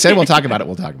 If I said we'll talk about it,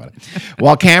 we'll talk about it.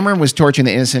 While Cameron was torturing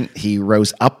the innocent, he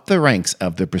rose up the ranks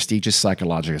of the prestigious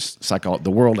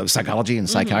the world of psychology and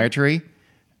psychiatry.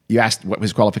 You asked what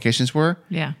his qualifications were?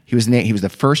 Yeah. He was the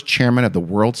first chairman of the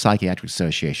World Psychiatric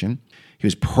Association. He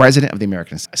was president of the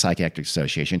American Psychiatric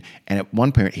Association. And at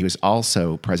one point, he was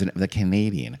also president of the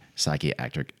Canadian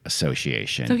Psychiatric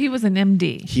Association. So he was an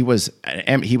MD. He was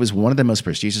one of the most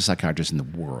prestigious psychiatrists in the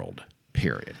world,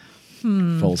 period.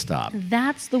 Full stop.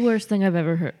 That's the worst thing I've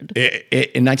ever heard.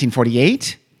 In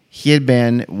 1948, he had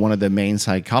been one of the main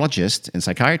psychologists and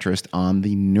psychiatrists on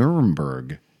the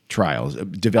Nuremberg trials,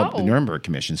 developed the Nuremberg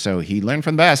Commission. So he learned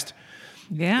from the best.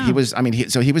 Yeah. He was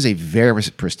a very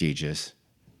prestigious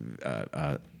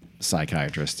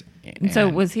psychiatrist. And so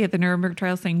was he at the Nuremberg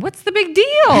trial saying, "What's the big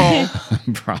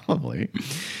deal?" Probably.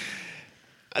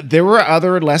 There were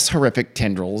other less horrific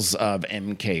tendrils of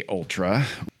MK Ultra.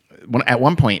 At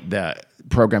one point, the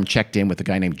program checked in with a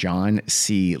guy named John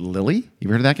C. Lilly. You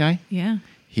ever heard of that guy? Yeah.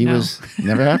 He No. was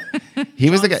never have. He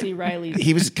was the John guy. C. Reilly's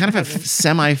He was kind of a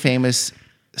semi-famous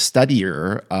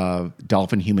studier of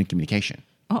dolphin-human communication.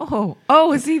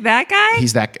 Oh, is he that guy?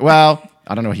 He's that. Well,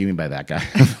 I don't know what you mean by that guy,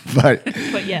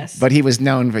 but yes. but he was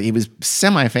known for. He was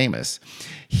semi-famous.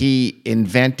 He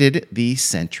invented the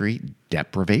sensory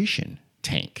deprivation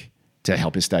tank to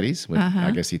help his studies.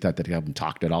 I guess he thought that he helped him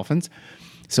talk to dolphins.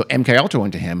 So MK Ultra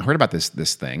went to him, heard about this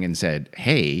thing, and said,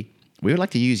 "Hey, we would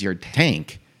like to use your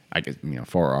tank, I guess,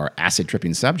 for our acid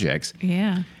tripping subjects."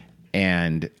 Yeah.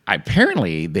 And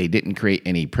apparently, they didn't create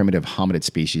any primitive hominid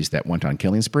species that went on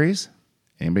killing sprees.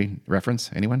 Anybody reference?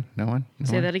 Anyone? No one? No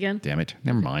Say one? that again? Damn it.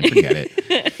 Never mind. Forget it.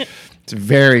 It's a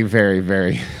very, very,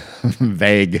 very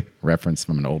vague reference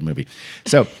from an old movie.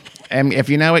 So, if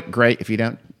you know it, great. If you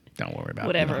don't worry about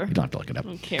Whatever. it. You don't have to look it up. I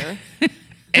don't care.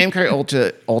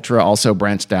 MK Ultra also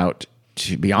branched out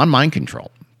to beyond mind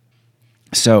control.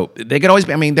 So they could always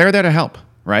be, they're there to help,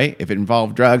 right? If it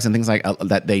involved drugs and things like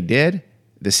that they did,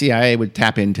 the CIA would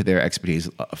tap into their expertise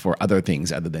for other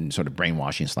things other than sort of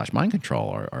brainwashing / mind control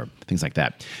or things like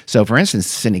that. So, for instance,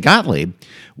 Sidney Gottlieb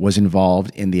was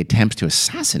involved in the attempts to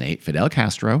assassinate Fidel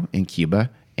Castro in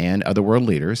Cuba and other world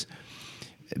leaders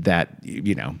that,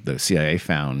 the CIA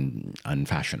found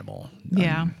unfashionable,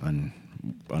 Yeah.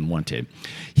 unwanted.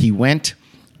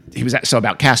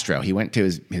 About Castro, he went to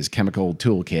his chemical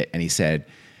toolkit and he said,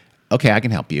 "Okay, I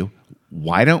can help you.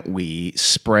 Why don't we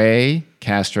spray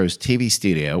Castro's TV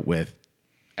studio with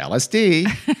LSD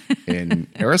in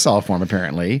aerosol form,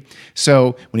 apparently.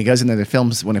 So when he goes into the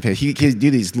films, he do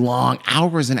these long,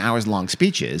 hours and hours long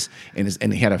speeches, and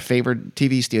he had a favorite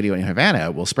TV studio in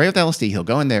Havana. We'll spray with LSD. He'll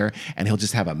go in there and he'll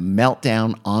just have a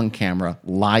meltdown on camera,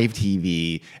 live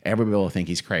TV. Everybody will think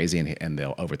he's crazy, and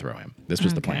they'll overthrow him. This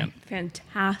was the plan.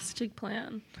 Fantastic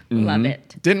plan. Love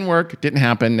it. Didn't work. Didn't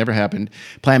happen. Never happened.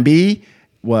 Plan B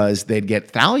was they'd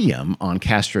get thallium on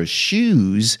Castro's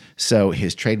shoes so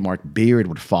his trademark beard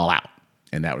would fall out.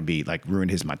 And that would be ruin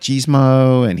his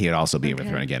machismo, and he'd also be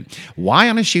overthrown again. Why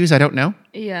on his shoes, I don't know.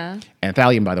 Yeah. And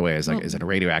thallium, by the way, is a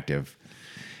radioactive,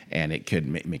 and it could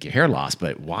make your hair loss.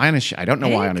 But why on his shoes? I don't know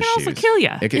why on his shoes. It can also kill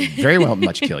you. It could very well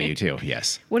much kill you too,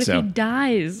 yes. What if he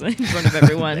dies in front of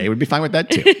everyone? They would be fine with that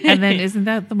too. And then isn't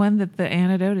that the one that the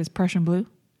antidote is Prussian blue?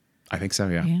 I think so,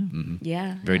 yeah. Yeah. Mm-hmm.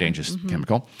 Yeah. Very dangerous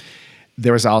chemical.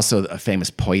 There was also a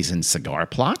famous poison cigar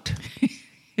plot.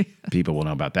 People will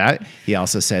know about that. He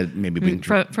also said maybe we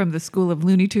can From the school of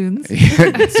Looney Tunes.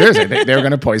 seriously, they were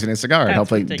going to poison his cigar and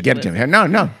hopefully to get it to ridiculous.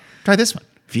 him. No, try this one,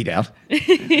 Fidel,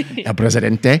 El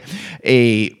Presidente.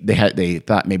 They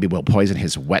thought maybe we'll poison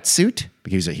his wetsuit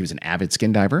because he was an avid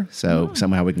skin diver. So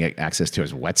somehow we can get access to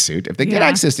his wetsuit. If they get Yeah.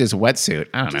 access to his wetsuit,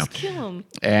 I don't know. Just kill him.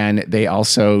 And they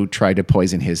also tried to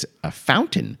poison a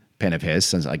fountain pen of his,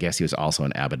 since I guess he was also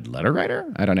an avid letter writer.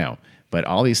 I don't know. But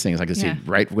all these things, I could see Yeah.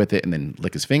 write with it and then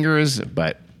lick his fingers.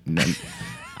 But then,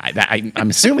 I'm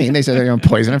assuming they said they're going to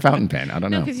poison a fountain pen. I don't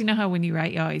No, know. because you know how when you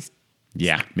write, you always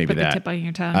Yeah, maybe put that. the tip on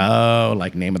your tongue. Oh,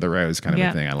 like Name of the Rose kind of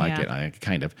Yeah, a thing. I like yeah. it.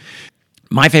 Kind of.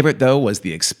 My favorite, though, was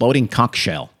the exploding conch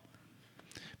shell.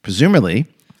 Presumably,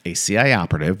 a CIA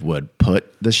operative would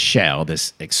put the shell,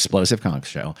 this explosive conch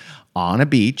shell, on a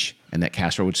beach, and that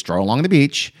Castro would stroll along the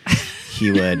beach.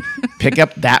 He would pick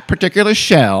up that particular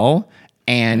shell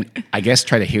and I guess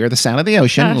try to hear the sound of the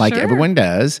ocean like Sure. everyone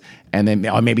does, and then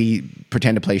or maybe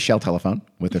pretend to play shell telephone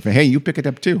with the hey, you pick it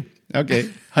up too. Okay.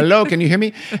 Hello, can you hear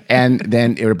me? And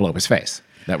then it would blow up his face.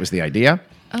 That was the idea.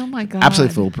 Oh my God.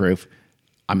 Absolutely foolproof.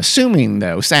 I'm assuming,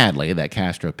 though, sadly, that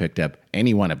Castro picked up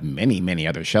any one of many, many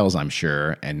other shells, I'm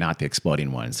sure, and not the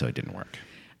exploding one, so it didn't work.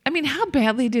 I mean, how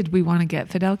badly did we want to get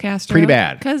Fidel Castro? Pretty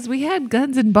bad. Because we had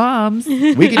guns and bombs.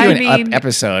 We could do I an mean,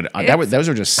 episode. Those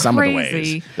are just some of the ways.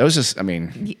 crazy. Those just, I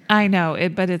mean, I know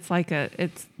it, but it's like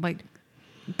comedic.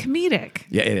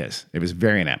 yeah, it is. It was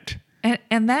very inept.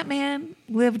 And that man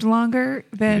lived longer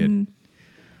than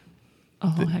a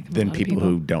whole heck of a Than lot of people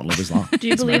who don't live as long. Do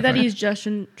you believe that he's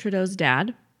Justin Trudeau's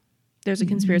dad? There's a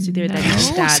conspiracy theory that he's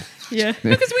his dad. Yeah.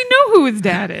 Because we know who his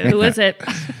dad is. Who is it?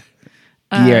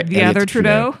 Yeah, The other Elliot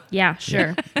Trudeau. Yeah,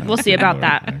 sure. We'll see about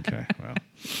that. Okay, well.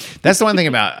 That's the one thing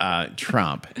about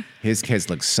Trump. His kids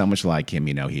look so much like him.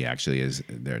 You know, he actually is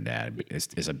their dad.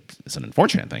 It's an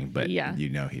unfortunate thing, but Yeah. you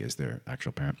know he is their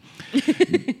actual parent.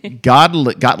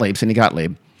 Gottlieb, Sidney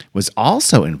Gottlieb, was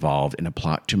also involved in a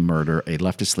plot to murder a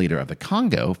leftist leader of the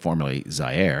Congo, formerly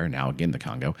Zaire, now again the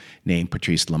Congo, named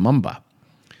Patrice Lumumba.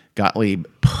 Gottlieb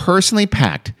personally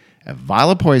packed a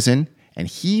vial of poison, and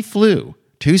he flew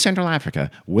to Central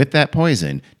Africa with that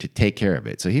poison to take care of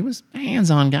it. So he was a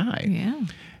hands-on guy. Yeah.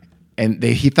 And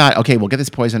he thought, okay, we'll get this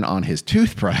poison on his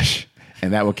toothbrush,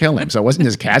 and that will kill him. So it wasn't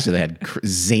just Castro they had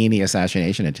zany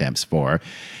assassination attempts for.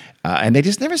 And they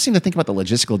just never seem to think about the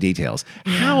logistical details.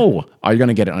 Yeah. How are you going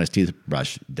to get it on his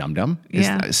toothbrush, dum-dum?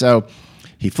 Yeah. So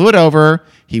he flew it over.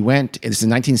 He went, this is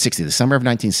 1960, the summer of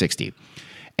 1960,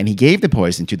 and he gave the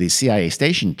poison to the CIA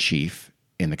station chief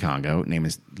in the Congo, named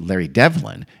is Larry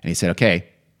Devlin. And he said, okay,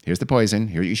 here's the poison.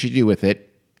 Here's what you should do with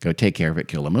it. Go take care of it.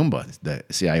 Kill Lumumba. The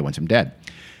CIA wants him dead.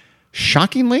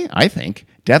 Shockingly, I think,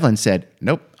 Devlin said,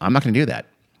 nope, I'm not going to do that.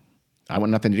 I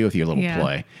want nothing to do with your little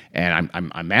ploy. And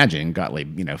I'm imagining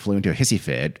Gottlieb, flew into a hissy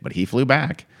fit, but he flew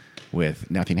back with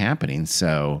nothing happening.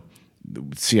 So the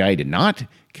CIA did not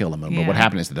kill Lumumba. Yeah. What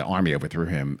happened is that the army overthrew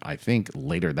him, I think,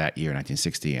 later that year,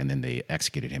 1960, and then they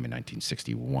executed him in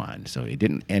 1961. So it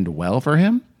didn't end well for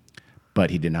him, but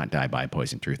he did not die by a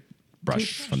poisoned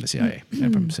toothbrush from the CIA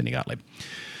and from Sidney Gottlieb.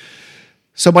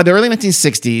 So by the early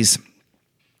 1960s,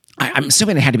 I'm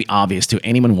assuming it had to be obvious to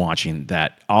anyone watching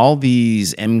that all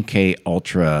these MK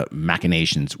Ultra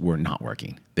machinations were not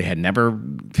working. They had never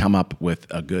come up with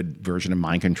a good version of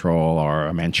mind control or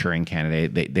a Manchurian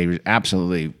candidate. They were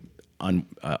absolutely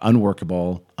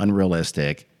unworkable,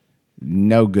 unrealistic,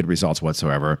 no good results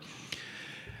whatsoever.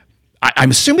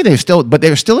 I'm assuming they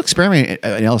were still experimenting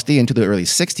in LSD into the early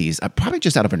 60s, probably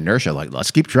just out of inertia, like, let's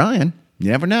keep trying.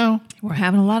 You never know. We're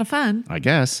having a lot of fun. I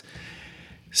guess.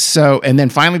 So, and then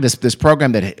finally, this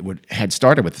program that had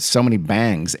started with so many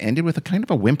bangs ended with a kind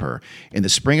of a whimper. In the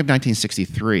spring of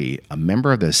 1963, a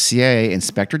member of the CIA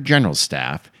Inspector General's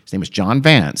staff, his name was John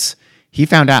Vance, he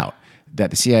found out that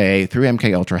the CIA, through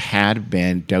MKUltra, had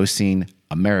been dosing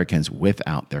Americans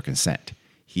without their consent.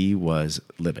 He was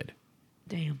livid.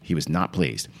 Damn. He was not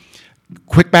pleased.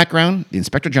 Quick background, the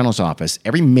Inspector General's office,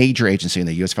 every major agency in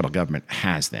the U.S. federal government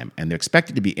has them, and they're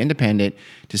expected to be independent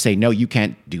to say, no, you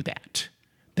can't do that.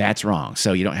 That's wrong.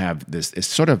 So you don't have this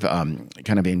sort of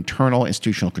kind of internal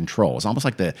institutional control. It's almost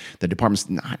like the department's,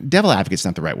 devil advocate's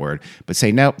not the right word, but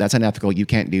say, no, that's unethical. You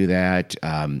can't do that,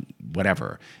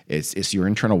 whatever. It's your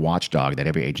internal watchdog that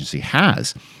every agency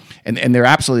has. And they're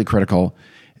absolutely critical.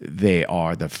 They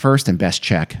are the first and best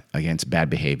check against bad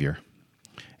behavior.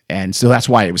 And so that's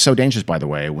why it was so dangerous, by the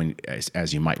way, when,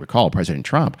 as you might recall, President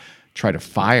Trump tried to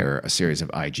fire a series of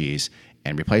IGs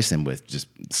and replace them with just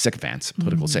sycophants,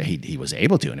 political. Say he was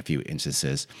able to in a few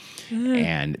instances,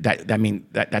 and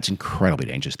that's incredibly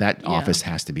dangerous. That office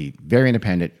has to be very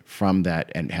independent from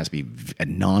that, and has to be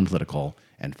non-political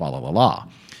and follow the law.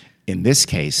 In this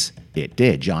case, it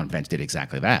did. John Vance did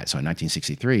exactly that. So in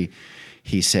 1963,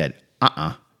 he said,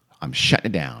 I'm shutting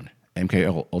it down.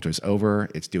 MK Ultra is over.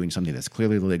 It's doing something that's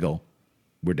clearly illegal.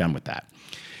 We're done with that.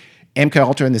 MK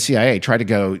Ultra and the CIA tried to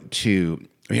go to,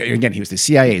 again, he was the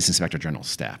CIA's Inspector General's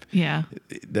staff. Yeah.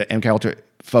 The MK Ultra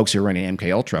folks who were running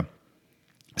MK Ultra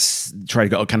tried to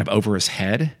go kind of over his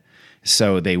head.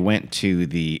 So they went to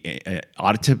the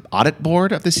audit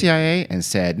board of the CIA and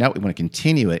said, no, we want to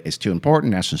continue it. It's too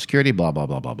important, national security, blah, blah,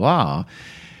 blah, blah, blah.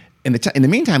 In the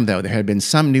meantime, though, there had been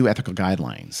some new ethical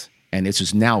guidelines. And this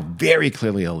was now very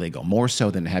clearly illegal, more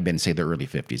so than it had been, say, the early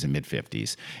 50s and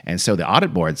mid-50s. And so the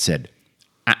audit board said,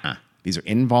 these are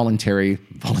involuntary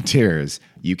volunteers.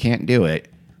 You can't do it.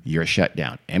 You're shut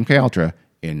down. MK Ultra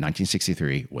in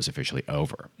 1963 was officially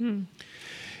over.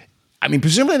 I mean,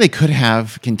 presumably they could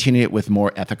have continued it with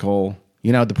more ethical,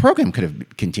 the program could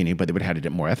have continued, but they would have had it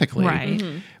more ethically. Right.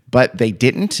 Mm-hmm. But they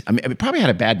didn't. I mean, it probably had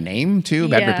a bad name too, a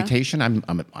bad Yeah. reputation.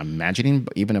 I'm imagining,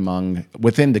 even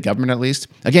within the government at least.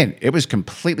 Again, it was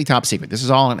completely top secret. This is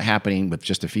all happening with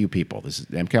just a few people.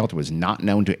 MK Ultra was not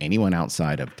known to anyone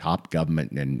outside of top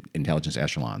government and intelligence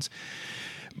echelons.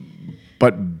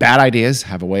 But bad ideas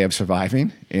have a way of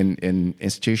surviving in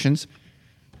institutions.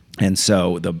 And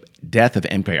so the death of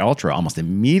MK Ultra almost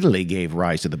immediately gave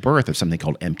rise to the birth of something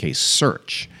called MK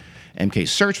Search. MK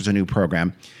Search was a new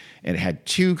program, and it had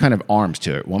two kind of arms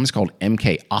to it. One was called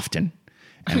MK Often,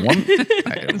 and one.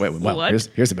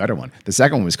 Here's a better one. The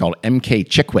second one was called MK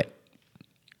Chickwit.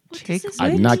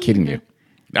 I'm not kidding you.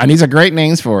 And these are great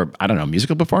names for, I don't know,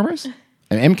 musical performers.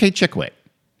 And MK Chickwit.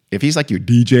 If he's like your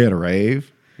DJ at a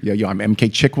rave, yo, I'm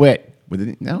MK Chickwit.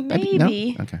 No, Maybe. No?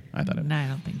 Okay, I thought it. No, I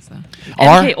don't think so.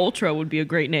 MK Ultra would be a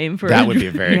great name for that would be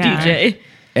a very DJ.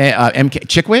 MK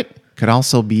Chickwit could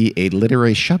also be a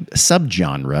literary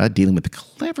subgenre dealing with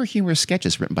clever, humorous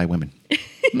sketches written by women.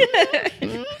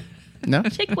 No?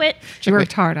 Chickwit. You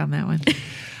worked hard on that one.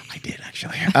 I did,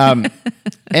 actually.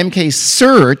 MK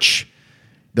Search,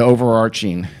 the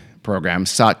overarching program,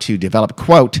 sought to develop,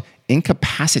 quote,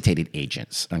 incapacitated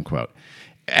agents, unquote,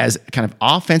 as kind of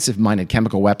offensive-minded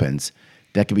chemical weapons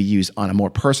that could be used on a more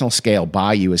personal scale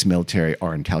by U.S. military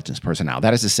or intelligence personnel.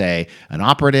 That is to say, an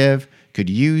operative could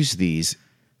use these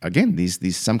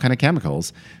some kind of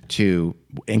chemicals to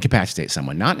incapacitate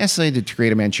someone, not necessarily to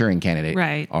create a Manchurian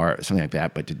candidate or something like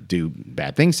that, but to do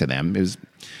bad things to them.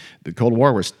 The Cold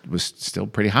War was still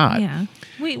pretty hot. Yeah.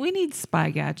 We need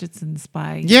spy gadgets and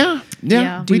spy. Yeah, we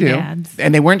do. doodads.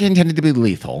 And they weren't intended to be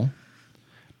lethal,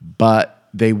 but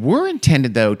they were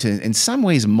intended, though, to in some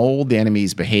ways mold the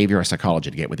enemy's behavior or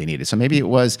psychology to get what they needed. So maybe it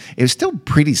was still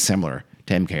pretty similar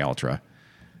to MK Ultra.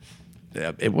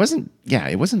 It wasn't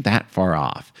that far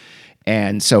off.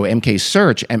 And so MK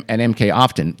Search and MK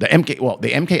Often, the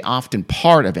MK Often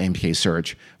part of MK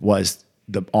Search was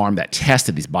the arm that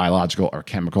tested these biological or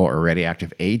chemical or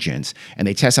radioactive agents, and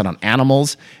they tested on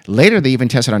animals. Later, they even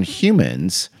tested on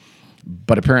humans,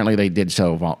 but apparently they did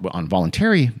so on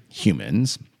voluntary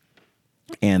humans,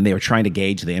 and they were trying to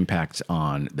gauge the impact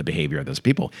on the behavior of those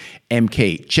people.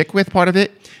 MK Chickwit part of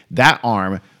it, that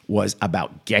arm was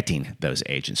about getting those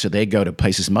agents. So they go to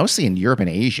places mostly in Europe and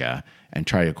Asia and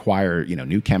try to acquire,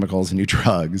 new chemicals, new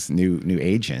drugs, new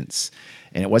agents.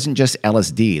 And it wasn't just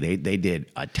LSD. They did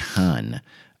a ton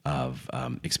of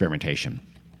experimentation.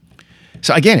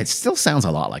 So again, it still sounds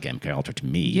a lot like MK Ultra to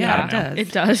me. Yeah, I don't know.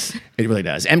 It does. It really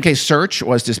does. MK Search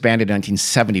was disbanded in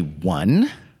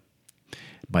 1971.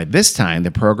 By this time,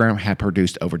 the program had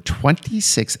produced over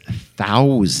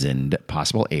 26,000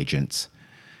 possible agents,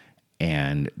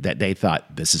 and that they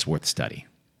thought this is worth study.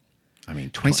 I mean,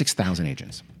 26,000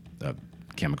 agents of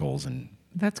chemicals, and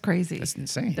That's crazy. that's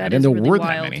insane. That I didn't is know really were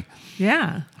wild. that many.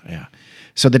 Yeah. Yeah.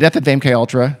 So the death of MK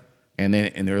Ultra, and then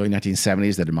in the early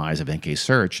 1970s, the demise of MK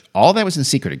Search, all that was in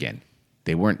secret again.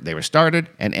 They were started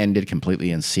and ended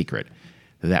completely in secret.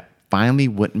 That finally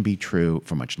wouldn't be true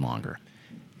for much longer.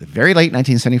 The very late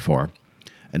 1974,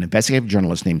 an investigative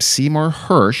journalist named Seymour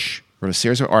Hersh wrote a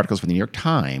series of articles for the New York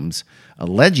Times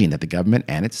alleging that the government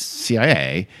and its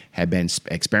CIA had been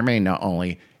experimenting not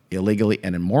only illegally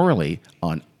and immorally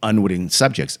on unwitting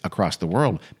subjects across the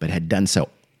world, but had done so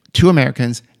to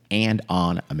Americans and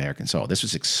on American soil. This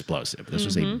was explosive. This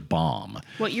was a bomb.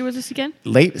 What year was this again?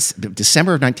 Late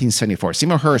December of 1974.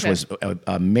 Seymour Hersh was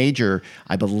a major,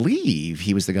 I believe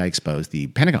he was the guy who exposed the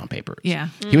Pentagon Papers. Yeah.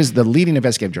 He was the leading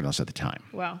investigative journalist at the time.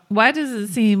 Wow. Why does it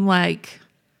seem like,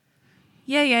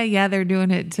 yeah, they're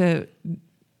doing it to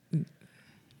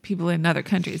people in other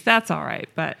countries? That's all right.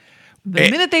 But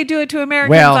the minute they do it to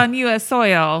Americans on U.S.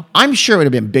 soil. I'm sure it would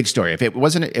have been a big story.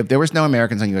 If there was no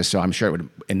Americans on U.S. soil, I'm sure it would,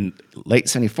 in late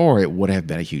 74, it would have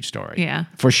been a huge story. Yeah.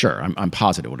 For sure. I'm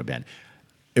positive it would have been.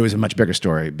 It was a much bigger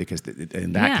story because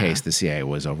in that case, the CIA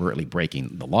was overtly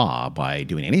breaking the law by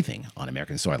doing anything on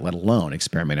American soil, let alone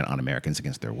experimenting on Americans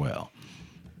against their will,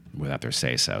 without their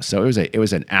say-so. So it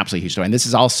was an absolutely huge story. And this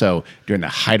is also during the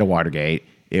height of Watergate.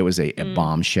 It was a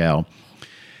bombshell.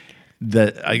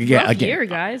 Rough year,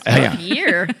 guys. Rough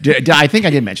year. I think I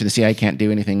did mention the CIA can't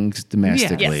do anything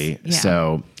domestically. Yes. Yeah.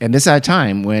 So, and this is at a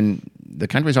time when the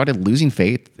country started losing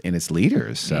faith in its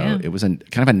leaders. So it was kind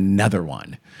of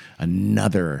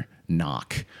another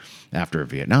knock after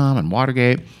Vietnam and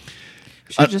Watergate.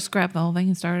 Should just scrap the whole thing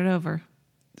and start it over.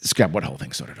 Scrap what whole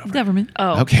thing started over? Government.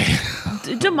 Oh. Okay.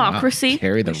 Democracy.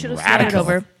 Carry the We should have started radical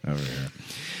over. here.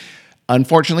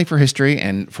 Unfortunately for history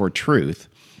and for truth,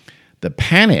 the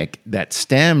panic that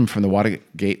stemmed from the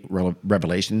Watergate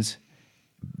revelations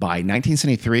by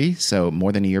 1973, so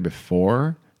more than a year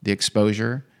before the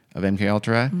exposure of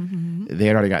MKUltra, they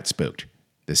had already got spooked.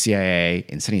 The CIA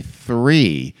in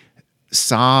 73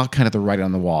 saw kind of the writing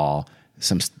on the wall.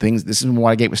 Some things. This is when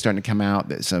Watergate was starting to come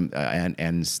out.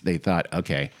 And they thought,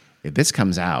 okay, if this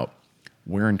comes out,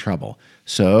 we're in trouble.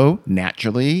 So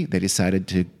naturally, they decided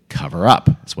to cover up.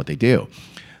 That's what they do.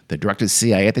 The director of the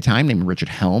CIA at the time, named Richard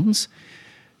Helms,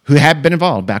 who had been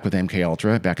involved back with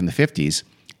MKUltra back in the 50s,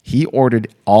 he ordered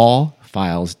all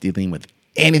files dealing with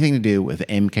anything to do with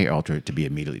MKUltra to be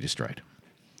immediately destroyed.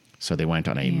 So they went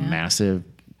on a massive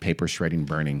paper shredding,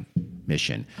 burning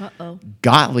mission.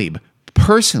 Gottlieb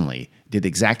personally did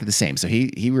exactly the same. So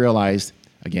he realized,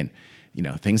 again,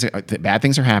 bad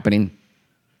things are happening.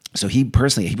 So he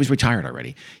was retired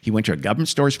already. He went to a government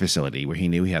storage facility where he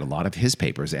knew he had a lot of his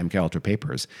papers, MKUltra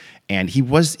papers, and he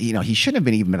shouldn't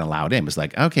have even been allowed in. It was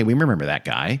like, okay, we remember that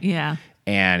guy. Yeah.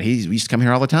 And we used to come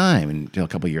here all the time until a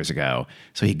couple of years ago.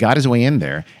 So he got his way in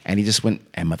there, and he just went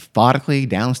methodically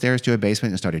downstairs to a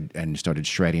basement and started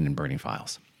shredding and burning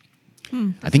files.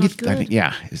 I think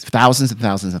it's thousands and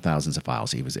thousands and thousands of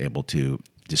files he was able to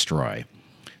destroy.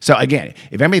 So again,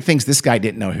 if anybody thinks this guy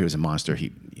didn't know he was a monster,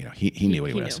 he knew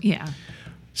what he was. Yeah.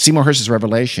 Seymour Hersh's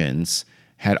revelations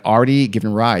had already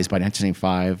given rise by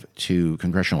 1975 to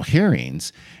congressional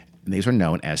hearings, and these were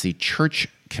known as the Church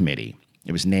Committee.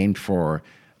 It was named for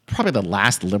probably the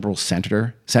last liberal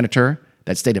senator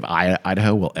that state of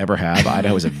Idaho will ever have.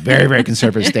 Idaho is a very, very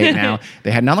conservative state now. They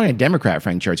had not only a Democrat,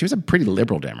 Frank Church, he was a pretty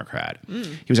liberal Democrat.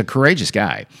 He was a courageous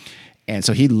guy. And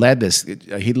so he led this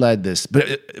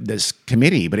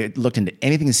committee, but it looked into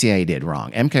anything the CIA did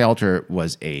wrong. MKUltra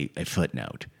was a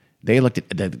footnote. They looked at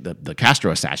the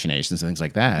Castro assassinations and things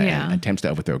like that, and attempts to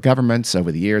overthrow governments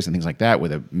over the years and things like that were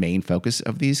the main focus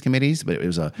of these committees. But it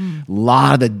was a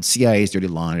lot of the CIA's dirty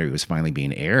laundry was finally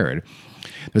being aired.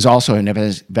 There's also an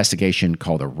investigation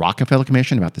called the Rockefeller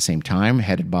Commission about the same time,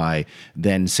 headed by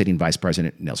then sitting Vice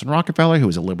President Nelson Rockefeller, who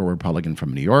was a liberal Republican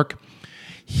from New York.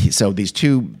 So these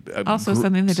two... also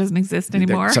something that doesn't exist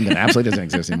anymore. Something that absolutely doesn't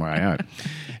exist anymore. I know.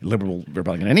 Liberal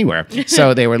Republican anywhere.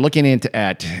 So they were looking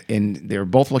they were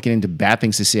both looking into bad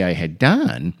things the CIA had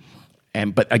done.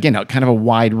 But again, kind of a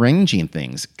wide-ranging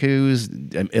things. Coups,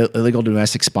 illegal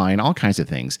domestic spying, all kinds of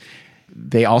things.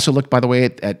 They also looked, by the way,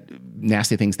 at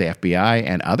nasty things the FBI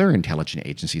and other intelligence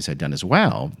agencies had done as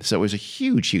well. So it was a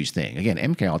huge, huge thing. Again,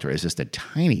 MKUltra is just a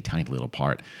tiny, tiny little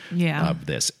part of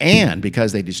this. And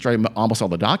because they destroyed almost all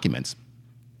the documents,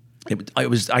 it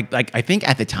was I think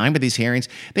at the time of these hearings,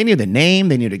 they knew the name,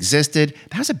 they knew it existed.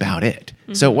 That was about it.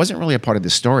 Mm-hmm. So it wasn't really a part of the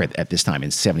story at this time in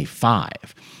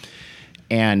 1975.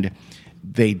 And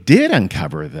they did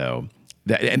uncover, though,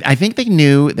 and I think they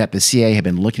knew that the CIA had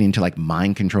been looking into like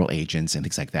mind control agents and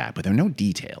things like that, but there were no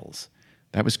details.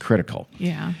 That was critical.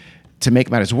 Yeah. To make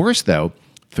matters worse, though,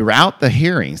 throughout the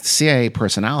hearings, the CIA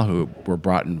personnel who were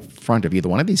brought in front of either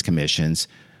one of these commissions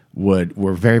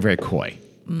were very, very coy.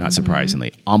 Not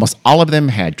surprisingly. Almost all of them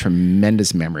had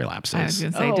tremendous memory lapses. I was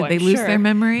going to say, did they lose their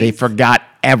memories? They forgot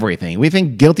everything. We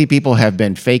think guilty people have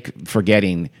been fake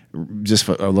forgetting just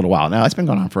for a little while. Now, it's been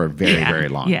going on for a very, very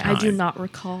long time. I do not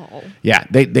recall. Yeah,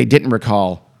 they didn't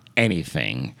recall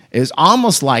anything. It was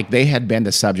almost like they had been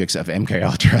the subjects of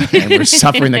MKUltra and were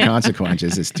suffering the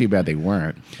consequences. It's too bad they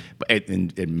weren't. But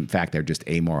in fact, they're just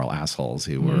amoral assholes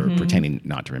who were pretending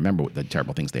not to remember the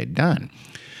terrible things they had done.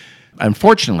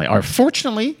 Unfortunately, or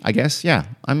fortunately, I guess,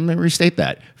 I'm going to restate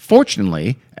that.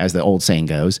 Fortunately, as the old saying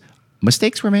goes,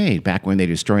 mistakes were made back when they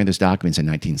destroyed those documents in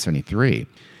 1973.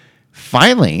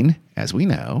 Filing, as we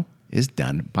know, is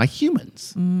done by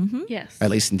humans. Mm-hmm. Yes.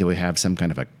 At least until we have some kind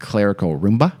of a clerical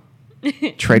Roomba,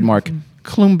 trademark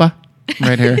Kloomba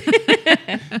right here.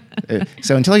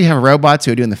 So until you have robots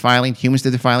who are doing the filing, humans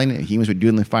did the filing, and humans were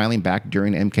doing the filing back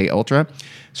during MKUltra.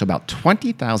 So about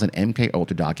 20,000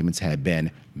 MKUltra documents had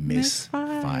been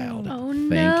misfiled. Oh,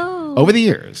 no. Over the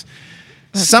years.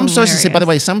 That's some sources say, by the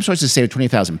hilarious. way, some sources say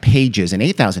 20,000 pages and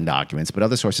 8,000 documents, but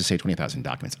other sources say 20,000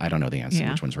 documents. I don't know the answer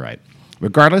which one's right.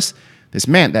 Regardless, this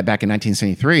meant that back in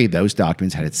 1973, those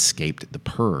documents had escaped the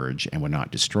purge and were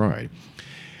not destroyed.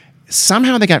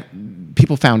 Somehow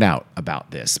people found out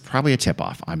about this. Probably a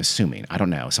tip-off, I'm assuming. I don't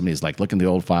know. Somebody's like looking at the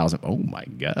old files and, oh my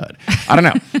God. I don't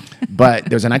know. But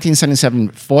there's a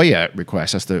 1977 FOIA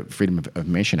request, that's the Freedom of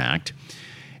Information Act,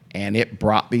 and it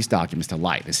brought these documents to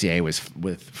light. The CIA was,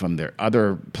 from their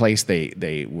other place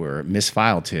they were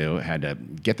misfiled to, had to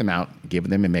get them out, give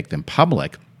them and make them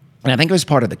public. And I think it was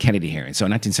part of the Kennedy hearing. So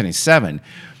in 1977,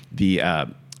 the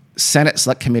Senate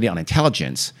Select Committee on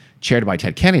Intelligence, chaired by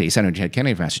Ted Kennedy, Senator Ted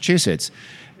Kennedy of Massachusetts,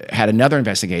 had another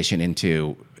investigation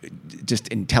into just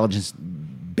intelligence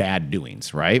bad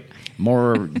doings, right?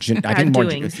 More, I think more,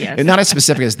 doings, yes. Not as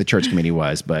specific as the Church Committee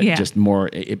was, but just more,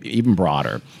 even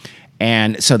broader.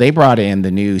 And so they brought in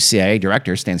the new CIA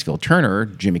director, Stansfield Turner,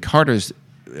 Jimmy Carter's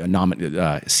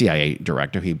CIA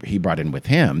director. He brought in with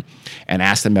him and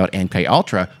asked them about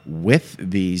MKUltra with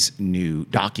these new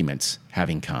documents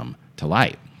having come to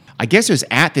light. I guess it was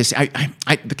at this.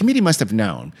 The committee must have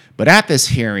known, but at this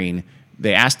hearing,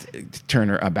 they asked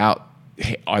Turner about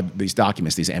are these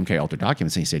documents, these MK Ultra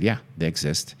documents, and he said, "Yeah, they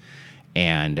exist."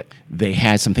 And they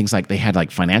had some things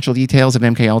like financial details of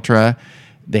MK Ultra.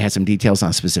 They had some details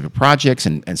on specific projects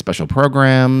and special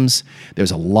programs.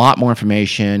 There's a lot more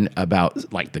information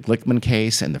about like the Glickman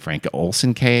case and the Frank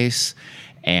Olson case,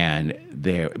 and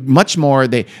there much more.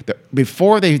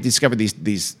 Before they discovered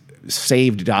these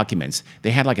saved documents,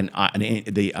 they had like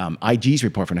the IG's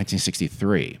report from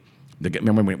 1963.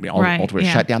 Remember when Ultra was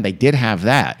shut down? They did have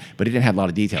that, but it didn't have a lot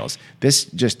of details. This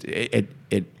just it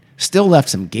still left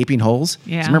some gaping holes.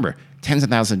 Yeah. So remember, tens of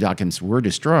thousands of documents were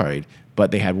destroyed,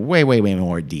 but they had way way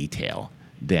more detail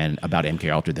about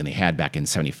MK Ultra than they had back in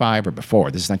 75 or before.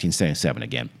 This is 1977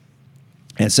 again.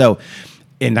 And so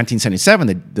in 1977,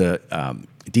 the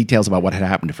details about what had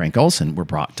happened to Frank Olson were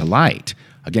brought to light.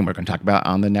 Again, we're going to talk about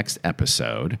on the next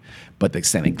episode. But the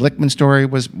Stanley Glickman story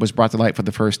was brought to light for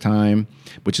the first time,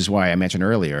 which is why I mentioned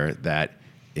earlier that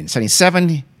in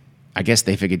 77, I guess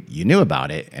they figured you knew about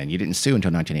it and you didn't sue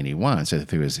until 1981, so they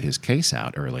threw his case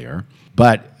out earlier.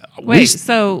 But wait,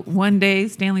 so one day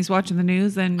Stanley's watching the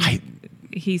news and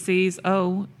he sees,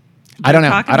 I don't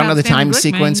know. I don't know the time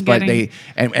sequence, but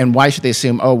and why should they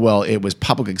assume? Oh well, it was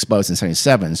publicly exposed in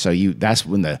 77, so that's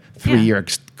when the 3-year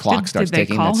clock starts ticking.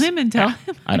 Did they call him and tell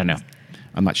him? I don't know.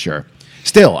 I'm not sure.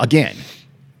 Still, again,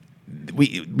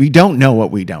 we don't know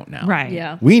what we don't know. Right.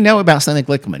 Yeah. We know about Stanley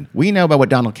Glickman. We know about what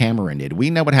Donald Cameron did. We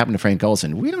know what happened to Frank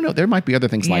Olson. We don't know. There might be other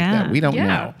things like that. We don't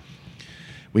know.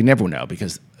 We never know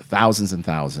because thousands and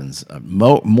thousands of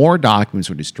more documents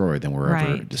were destroyed than were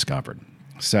ever discovered.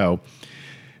 So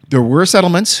there were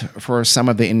settlements for some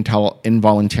of the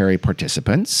involuntary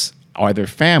participants or their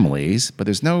families, but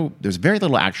there's very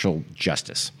little actual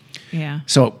justice. Yeah.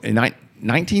 So in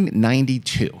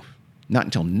 1992, not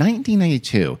until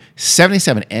 1992,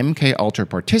 77 MK Ultra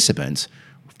participants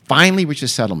finally reached a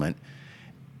settlement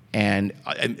and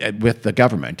with the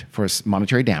government for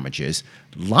monetary damages.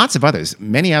 Lots of others,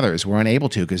 many others, were unable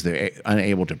to because they're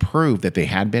unable to prove that they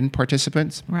had been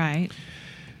participants. Right.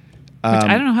 Which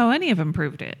I don't know how any of them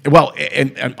proved it. Well,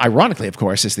 and ironically, of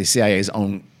course, it's the CIA's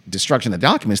own destruction of the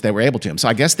documents they were able to. So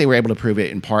I guess they were able to prove it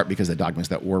in part because of the documents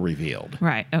that were revealed.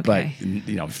 Right. Okay.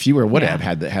 But fewer would have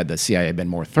had the CIA been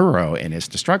more thorough in its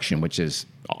destruction, which is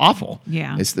awful.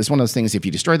 Yeah. It's one of those things. If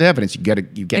you destroy the evidence, you get to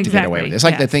get away with it. It's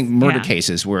like the murder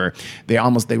cases where they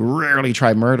rarely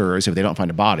try murderers if they don't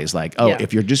find a body. It's like,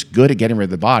 if you're just good at getting rid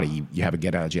of the body, you have a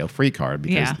get out of jail free card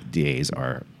because DAs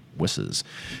are wusses.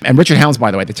 And Richard Helms,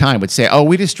 by the way, at the time would say,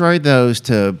 we destroyed those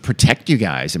to protect you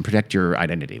guys and protect your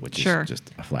identity, which is just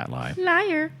a flat lie.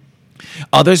 Liar.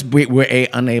 Others were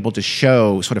unable to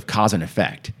show sort of cause and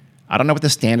effect. I don't know what the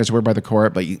standards were by the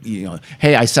court, but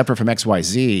hey, I suffer from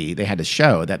XYZ. They had to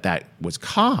show that was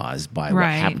caused by what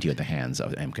happened to you at the hands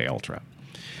of MK Ultra.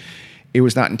 It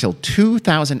was not until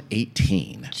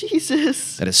 2018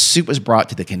 that a suit was brought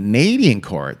to the Canadian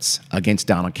courts against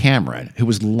Donald Cameron, who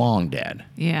was long dead.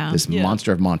 Yeah. This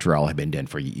monster of Montreal had been dead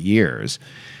for years.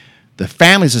 The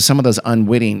families of some of those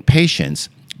unwitting patients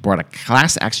brought a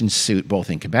class action suit both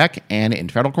in Quebec and in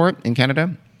federal court in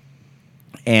Canada.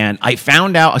 And I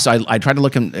found out, so I tried to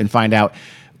look and find out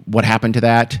what happened to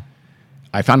that.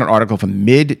 I found an article from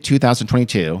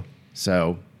mid-2022,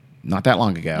 so not that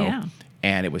long ago. Yeah.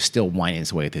 And it was still winding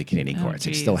its way through the Canadian courts.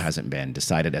 It still hasn't been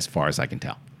decided as far as I can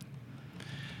tell.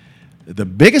 The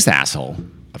biggest asshole,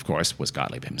 of course, was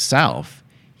Gottlieb himself.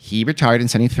 He retired in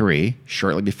 1973,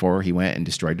 shortly before he went and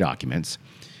destroyed documents.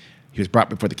 He was brought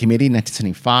before the committee in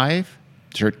 1975.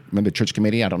 Remember the church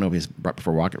committee? I don't know if he was brought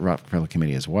before Rockefeller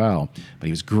committee as well. But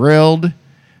he was grilled.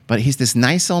 But he's this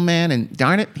nice old man, and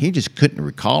darn it, he just couldn't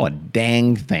recall a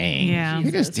dang thing. Yeah. He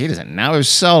doesn't know. It was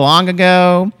so long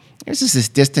ago. There's just this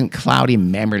distant, cloudy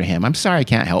memory to him. I'm sorry, I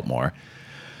can't help more.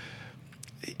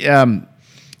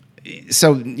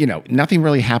 So, nothing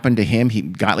really happened to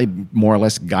him. Gottlieb more or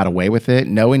less got away with it.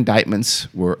 No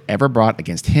indictments were ever brought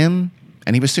against him,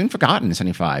 and he was soon forgotten in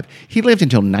 1975. He lived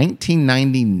until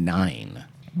 1999.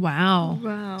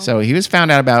 Wow. So he was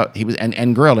found out about,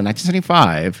 and grilled in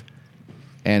 1975,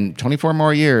 and 24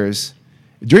 more years,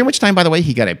 during which time, by the way,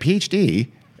 he got a PhD,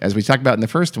 as we talked about in the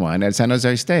first one, at San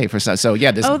Jose State. This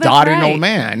doddering old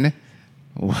man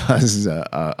was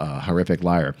a horrific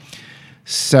liar.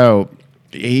 So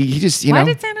he just, Why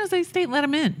did San Jose State let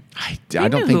him in? I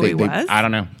don't think they was. I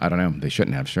don't know. They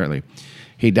shouldn't have, certainly.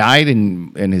 He died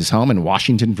in his home in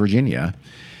Washington, Virginia,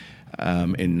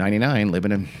 in 99,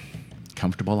 living a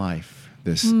comfortable life.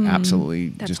 This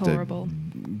absolutely just horrible.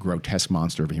 A grotesque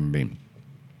monster of a human being.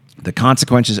 The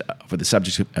consequences for the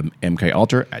subjects of MK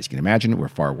Ultra, as you can imagine, were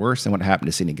far worse than what happened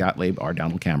to Sidney Gottlieb or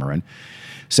Donald Cameron.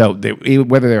 So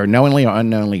whether they were knowingly or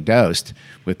unknowingly dosed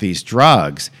with these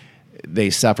drugs, they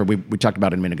suffer. We talked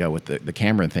about it a minute ago with the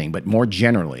Cameron thing, but more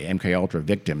generally, MK Ultra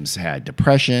victims had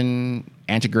depression,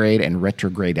 antegrade and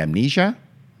retrograde amnesia,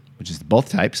 which is both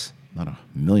types. Not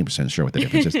 1,000,000% sure what the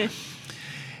difference is.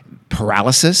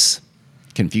 Paralysis,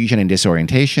 confusion and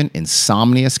disorientation,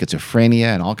 insomnia, schizophrenia,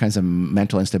 and all kinds of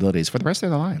mental instabilities for the rest of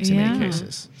their lives in many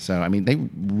cases. So, I mean, they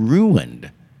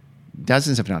ruined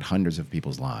dozens, if not hundreds, of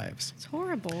people's lives. It's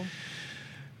horrible.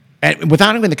 And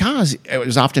without knowing the cause, it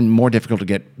was often more difficult to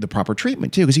get the proper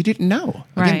treatment too, because you didn't know.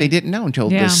 Again, they didn't know until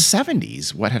the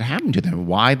 70s what had happened to them,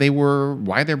 why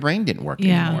their brain didn't work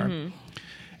anymore. Mm-hmm.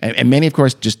 And many, of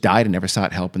course, just died and never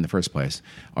sought help in the first place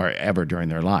or ever during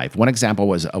their life. One example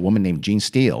was a woman named Jean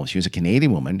Steele. She was a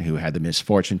Canadian woman who had the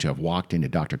misfortune to have walked into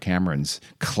Dr. Cameron's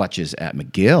clutches at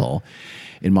McGill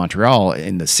in Montreal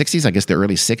in the 60s, I guess the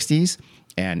early 60s,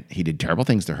 and he did terrible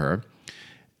things to her.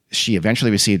 She eventually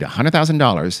received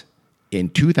 $100,000 in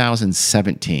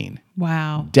 2017.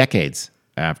 Wow. Decades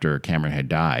after Cameron had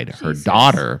died. Jesus. Her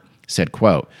daughter said,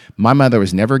 quote, "My mother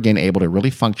was never again able to really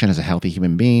function as a healthy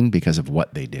human being because of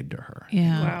what they did to her."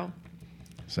 Yeah. Wow.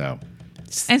 So,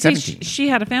 and see, she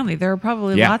had a family. There were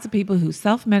probably lots of people who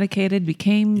self-medicated,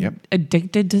 became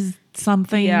addicted to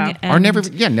something. Yeah. Or never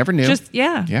knew.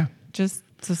 Just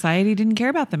society didn't care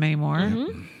about them anymore.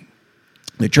 Mm-hmm.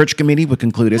 The Church Committee would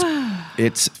conclude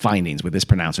its findings with this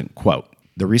pronouncement, quote,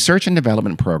 "The research and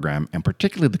development program, and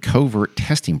particularly the covert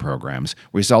testing programs,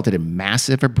 resulted in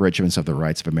massive abridgments of the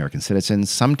rights of American citizens,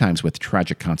 sometimes with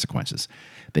tragic consequences.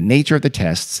 The nature of the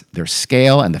tests, their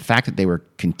scale, and the fact that they were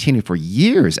continued for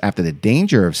years after the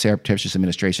danger of surreptitious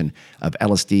administration of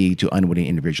LSD to unwitting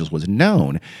individuals was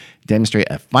known, demonstrate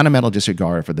a fundamental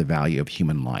disregard for the value of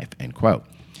human life," end quote.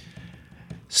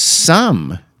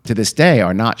 Some, to this day,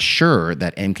 are not sure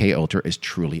that MK Ultra is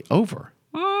truly over.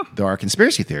 There are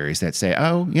conspiracy theories that say,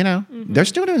 they're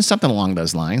still doing something along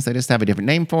those lines. They just have a different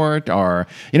name for it. Or,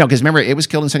 because remember, it was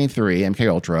killed in 73, MK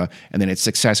Ultra, and then its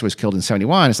successor was killed in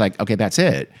 71. It's like, okay, that's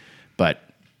it. But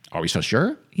are we so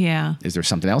sure? Yeah. Is there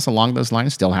something else along those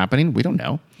lines still happening? We don't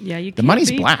know. Yeah, the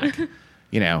money's black.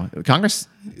 Congress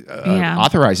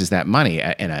authorizes that money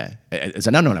it's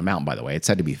an unknown amount, by the way. It's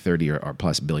said to be $30 or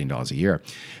plus billion a year.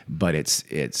 But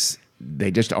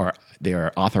they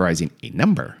are authorizing a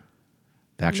number.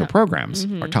 The actual programs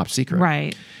are top secret.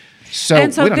 Right. So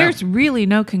there's really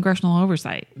no congressional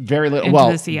oversight. Very little.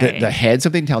 Well, the heads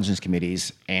of the intelligence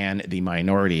committees and the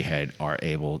minority head are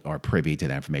privy to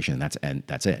that information, and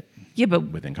that's it. Yeah, but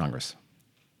within Congress,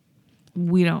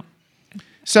 we don't.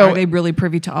 So are they really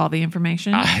privy to all the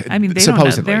information? I mean, they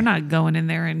supposedly. don't know. They're not going in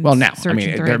there and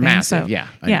searching through they're everything, massive. So,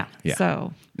 yeah.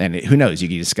 So. And who knows? You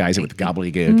can disguise it with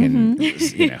gobbledygook, and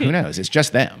who knows? It's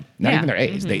just them, not even their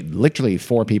aides. They literally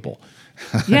 4 people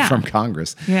from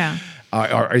Congress. Yeah.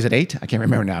 Or is it 8? I can't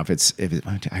remember now if it's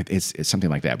something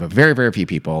like that. But very, very few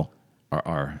people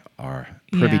are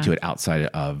privy to it outside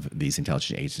of these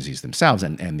intelligence agencies themselves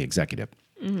and the executive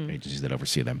agencies that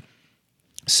oversee them.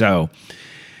 So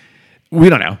we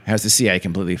don't know. Has the CIA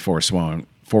completely forsworn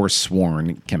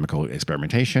chemical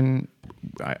experimentation?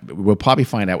 We'll probably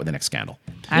find out with the next scandal.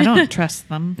 I don't trust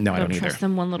them. No, I don't either. Trust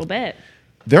them one little bit.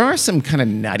 There are some kind of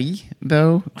nutty,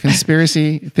 though,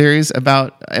 conspiracy theories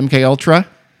about MK Ultra,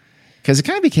 because it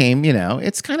kind of became,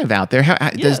 it's kind of out there.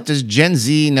 Does Gen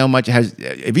Z know much?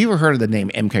 Have you ever heard of the name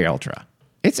MK Ultra?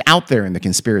 It's out there in the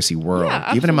conspiracy world,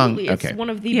 yeah, even among. Okay, it's one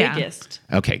of the biggest.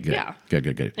 Okay, good. Yeah. Good.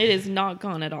 It is not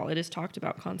gone at all. It is talked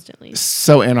about constantly.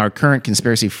 So, in our current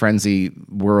conspiracy frenzy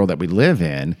world that we live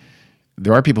in,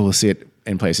 there are people who see it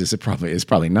in places it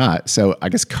probably not. So, I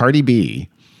guess Cardi B,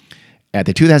 at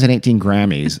the 2018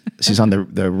 Grammys, she's on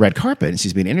the red carpet and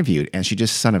she's being interviewed, and she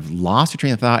just sort of lost her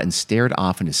train of thought and stared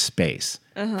off into space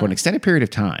for an extended period of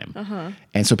time.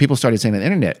 And so people started saying on the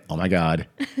internet, "Oh my God,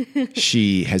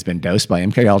 she has been dosed by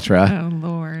MK Ultra. Oh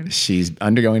Lord, she's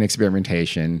undergoing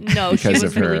experimentation." No, because she was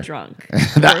of her. really drunk.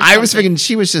 I was thinking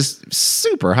she was just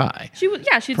super high.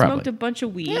 She'd smoked a bunch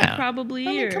of weed, probably.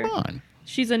 I mean, come on.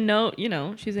 She's a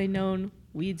known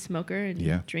weed smoker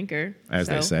and drinker, as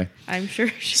they say. I'm sure.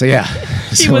 She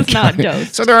was not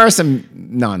dosed. So there are some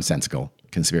nonsensical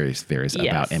conspiracy theories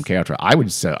about MK Ultra. I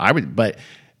would, but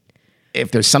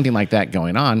if there's something like that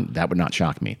going on, that would not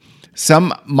shock me.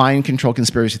 Some mind control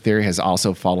conspiracy theory has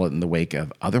also followed in the wake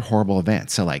of other horrible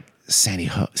events. So like Sandy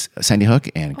Hook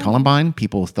and Columbine,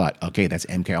 people thought, okay, that's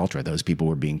MK Ultra. Those people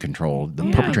were being controlled.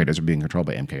 The perpetrators were being controlled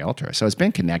by MK Ultra. So it's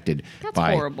been connected. That's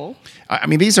horrible. I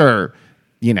mean, these are,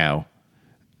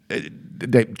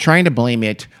 they're trying to blame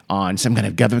it on some kind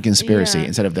of government conspiracy Yeah.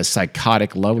 instead of the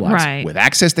psychotic lowlifes Right. with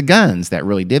access to guns that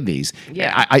really did these.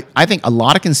 Yeah. I think a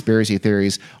lot of conspiracy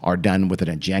theories are done with an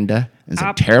agenda. It's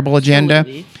a terrible agenda.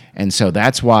 Absolutely. And so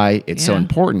that's why it's so Yeah.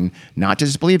 important not to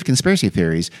just believe conspiracy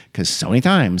theories, because so many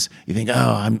times you think,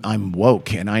 oh, I'm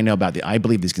woke and I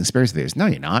believe these conspiracy theories. No,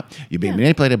 you're not. You're being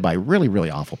manipulated by really,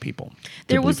 really awful people. to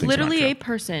There believe was things are not literally true. a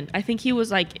person, I think he was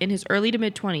like in his early to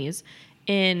mid 20s,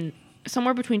 in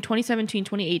somewhere between 2017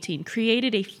 2018,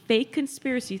 created a fake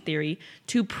conspiracy theory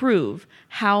to prove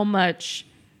how much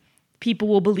people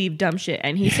will believe dumb shit.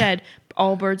 And he said,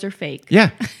 all birds are fake. Yeah.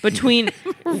 Between,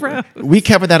 We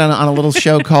covered that on a little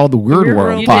show called the Weird Weird World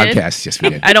World. You did? podcast. Yes, we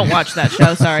did. I don't watch that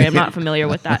show. Sorry, I'm not familiar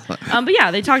with that. But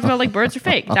yeah, they talked about like birds are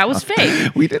fake. That was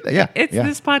fake. We did that. Yeah. It's yeah.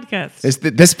 this podcast. It's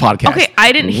this podcast. Okay,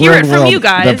 I didn't hear Weird it from World, you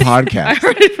guys. The podcast. I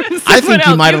heard it from I someone think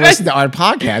you else. might have guys- listened to our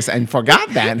podcast and forgot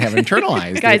that and have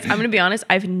internalized Guys, it. I'm going to be honest.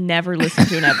 I've never listened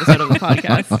to an episode of a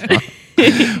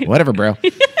podcast. Whatever, bro.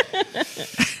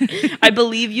 I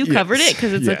believe you covered it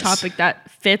because it's Yes. a topic that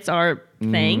fits our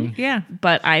thing. Yeah.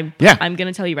 But I'm Yeah. I'm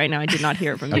going to tell you right now, I did not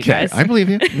hear it from you Okay, guys. I believe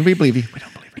you. We believe you. We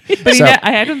don't believe you. But So-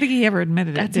 I don't think he ever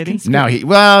admitted it, did he? No, he he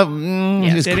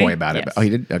was Did coy he? about it. Yes. Oh, he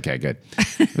did. Okay, good.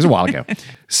 It was a while ago.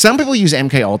 Some people use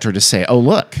MK Ultra to say, "Oh,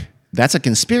 look, that's a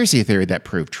conspiracy theory that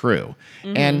proved true,"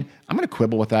 and I'm going to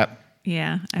quibble with that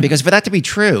Yeah. because for that to be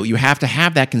true, you have to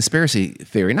have that conspiracy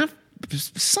theory not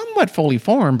somewhat fully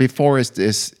formed before it's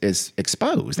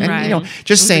exposed. And Right. you know, just It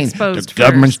was saying the exposed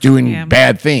government's first. doing Yeah.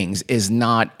 bad things is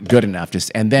not good enough.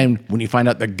 And then when you find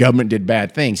out the government did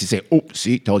bad things, you say, "Oh,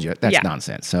 see, told you." That's Yeah.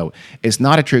 nonsense. So it's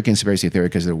not a true conspiracy theory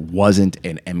because there wasn't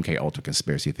an MK Ultra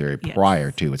conspiracy theory Yes. prior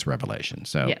to its revelation.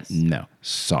 So Yes. no,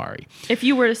 sorry. If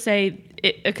you were to say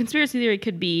a conspiracy theory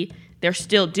could be they're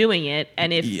still doing it,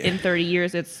 and if in 30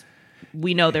 years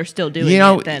we know they're still doing You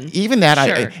know, it, then even that,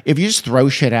 sure. if you just throw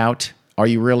shit out, are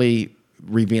you really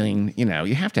revealing? You know,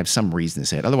 you have to have some reason to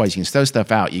say it. Otherwise, you can throw stuff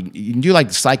out. You can do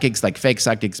like psychics, like fake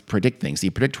psychics predict things.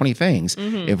 You predict 20 things.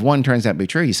 Mm-hmm. If one turns out to be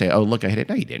true, you say, "Oh, look, I hit it."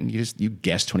 No, you didn't. You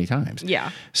guessed 20 times.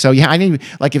 Yeah. So yeah, I need,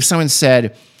 like, if someone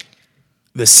said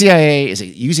the CIA is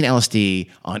using LSD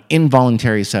on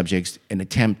involuntary subjects in an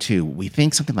attempt to, we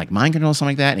think something like mind control,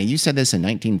 something like that, and you said this in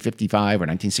 1955 or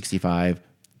 1965,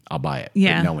 I'll buy it.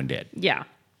 Yeah. But no one did. yeah.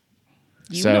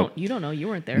 You So- don't know. You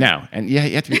weren't there. No, and yeah,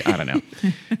 you have to be. I don't know.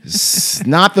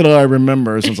 Not that I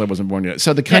remember since I wasn't born yet.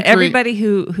 So the Yeah, country. everybody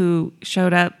who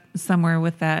showed up somewhere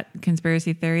with that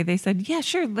conspiracy theory, they said, "Yeah,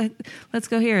 sure, let's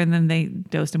go here," and then they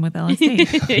dosed him with LSD.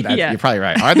 Yeah. You're probably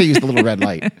right. Or they used the little red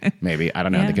light. Maybe I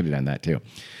don't know. Yeah. They could have done that too.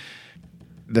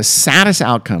 The saddest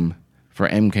outcome for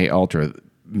MK Ultra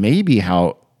may be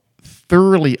how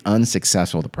thoroughly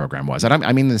unsuccessful the program was. And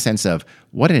I mean, in the sense of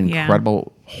what an Yeah.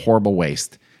 incredible, horrible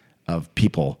waste of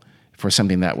people for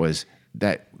something that was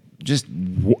just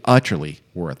utterly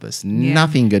worthless.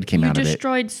 Nothing good came You out of it.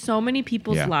 destroyed so many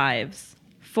people's Yeah. lives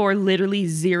for literally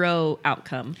zero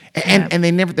outcome. And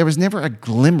there was never a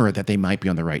glimmer that they might be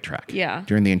on the right track. Yeah.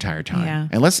 During the entire time. Yeah.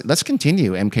 And let's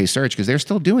continue MK Search because they're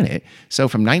still doing it. So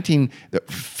from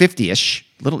 1950ish,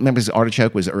 Little members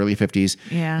Artichoke was early 50s,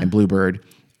 Yeah. and Bluebird,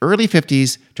 early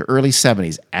 50s to early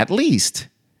 70s, at least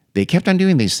they kept on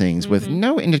doing these things with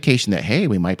no indication that hey,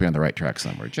 we might be on the right track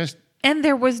somewhere. Just And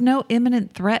there was no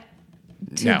imminent threat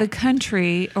to No. the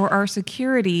country or our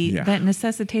security Yeah. that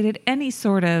necessitated any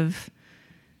sort of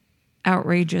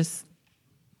outrageous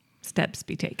steps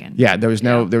be taken. yeah, there was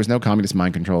no communist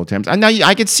mind control attempts. And now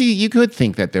I could see you could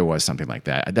think that there was something like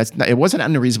that. It wasn't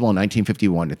unreasonable in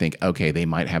 1951 to think, okay, they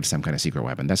might have some kind of secret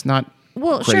weapon. That's not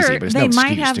Well, crazy, sure, but it's they no might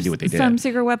excuse have to do what they did. some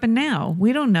secret weapon now.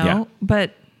 We don't know, Yeah.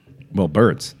 but Well,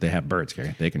 birds. They have birds,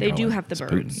 Gary. They control do it. have the It's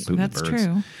birds. Putin's that's birds.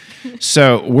 true.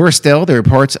 So we're still the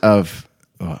reports of.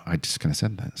 Oh, I just kind of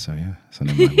said that. So yeah. So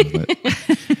never mind. But-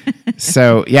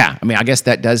 so yeah, I mean, I guess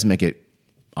that does make it.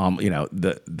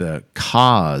 The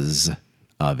cause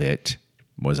of it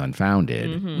was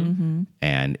unfounded,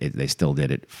 and they still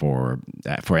did it for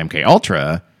MK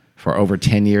Ultra for over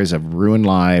 10 years of ruined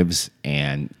lives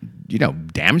and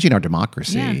damaging our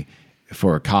democracy. Yeah.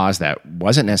 For a cause that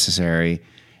wasn't necessary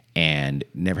and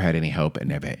never had any hope and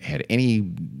never had any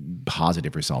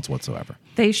positive results whatsoever.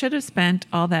 They should have spent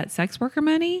all that sex worker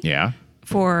money Yeah.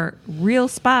 for real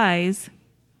spies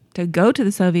to go to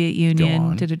the Soviet Union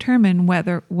on. to determine what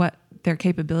their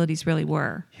capabilities really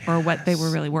were or what they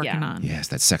were really working Yeah. on. Yes,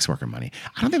 that's sex worker money.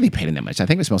 I don't think they paid him that much. I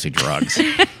think it was mostly drugs.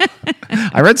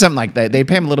 I read something like that. They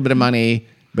pay him a little bit of money,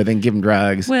 but then give him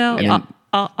drugs. Well, and then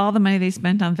all the money they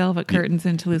spent on velvet curtains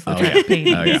and Toulouse-Lautrec yeah.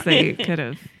 paintings, Oh, yeah. they could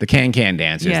have. the can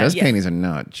dancers. Yeah. Those Yes. paintings are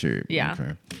not cheap. Yeah.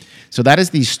 Okay. So that is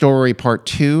the story part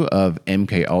 2 of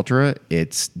MK Ultra.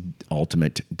 Its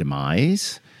ultimate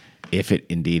demise, if it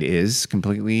indeed is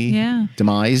completely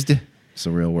demised. It's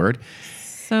a real word.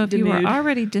 So if you were Demood.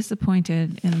 already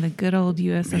disappointed in the good old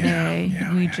US of A,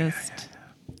 we just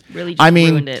Really just I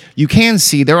mean, ruined it. you can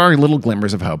see there are little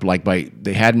glimmers of hope. Like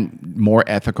they had more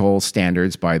ethical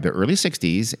standards by the early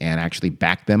 '60s and actually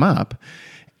backed them up,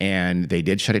 and they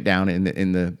did shut it down in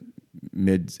the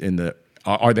mid in the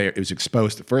it was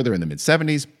exposed further in the mid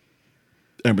 '70s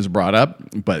and was brought up,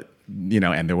 but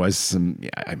and there was some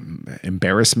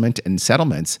embarrassment and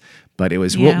settlements. But it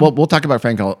was we'll talk about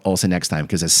Frank Olson next time,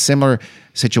 because a similar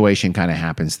situation kind of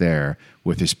happens there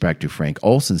with respect to Frank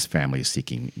Olson's family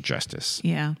seeking justice.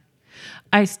 Yeah.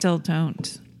 I still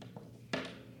don't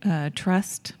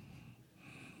trust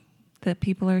that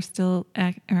people are still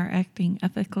acting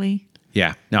ethically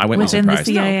Yeah. No, I wouldn't be within the surprised.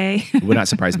 CIA. It would not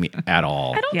surprise me at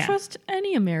all. I don't Yeah. trust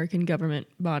any American government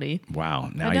body. Wow.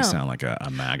 Now I you don't. sound like a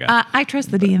MAGA. I trust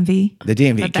the DMV. The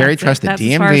DMV. but Carrie that's it. trusts the That's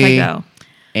DMV. as far as I go.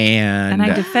 And,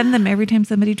 And I defend them every time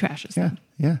somebody trashes yeah, them.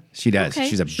 yeah, she does. Okay,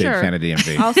 She's a big sure. fan of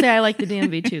DMV. I'll say I like the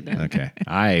DMV too then. Okay.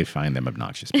 I find them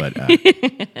obnoxious, but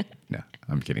no,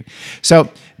 I'm kidding. So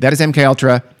that is MK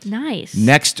Ultra. Nice.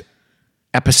 Next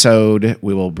episode,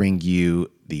 we will bring you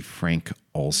the Frank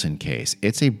Olson case.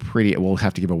 It's a pretty. We'll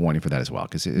have to give a warning for that as well,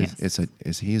 because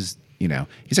he's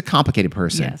a complicated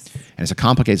person, Yes. and it's a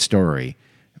complicated story,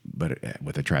 but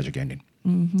with a tragic ending.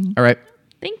 All right.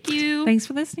 Thank you. Thanks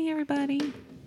for listening, everybody.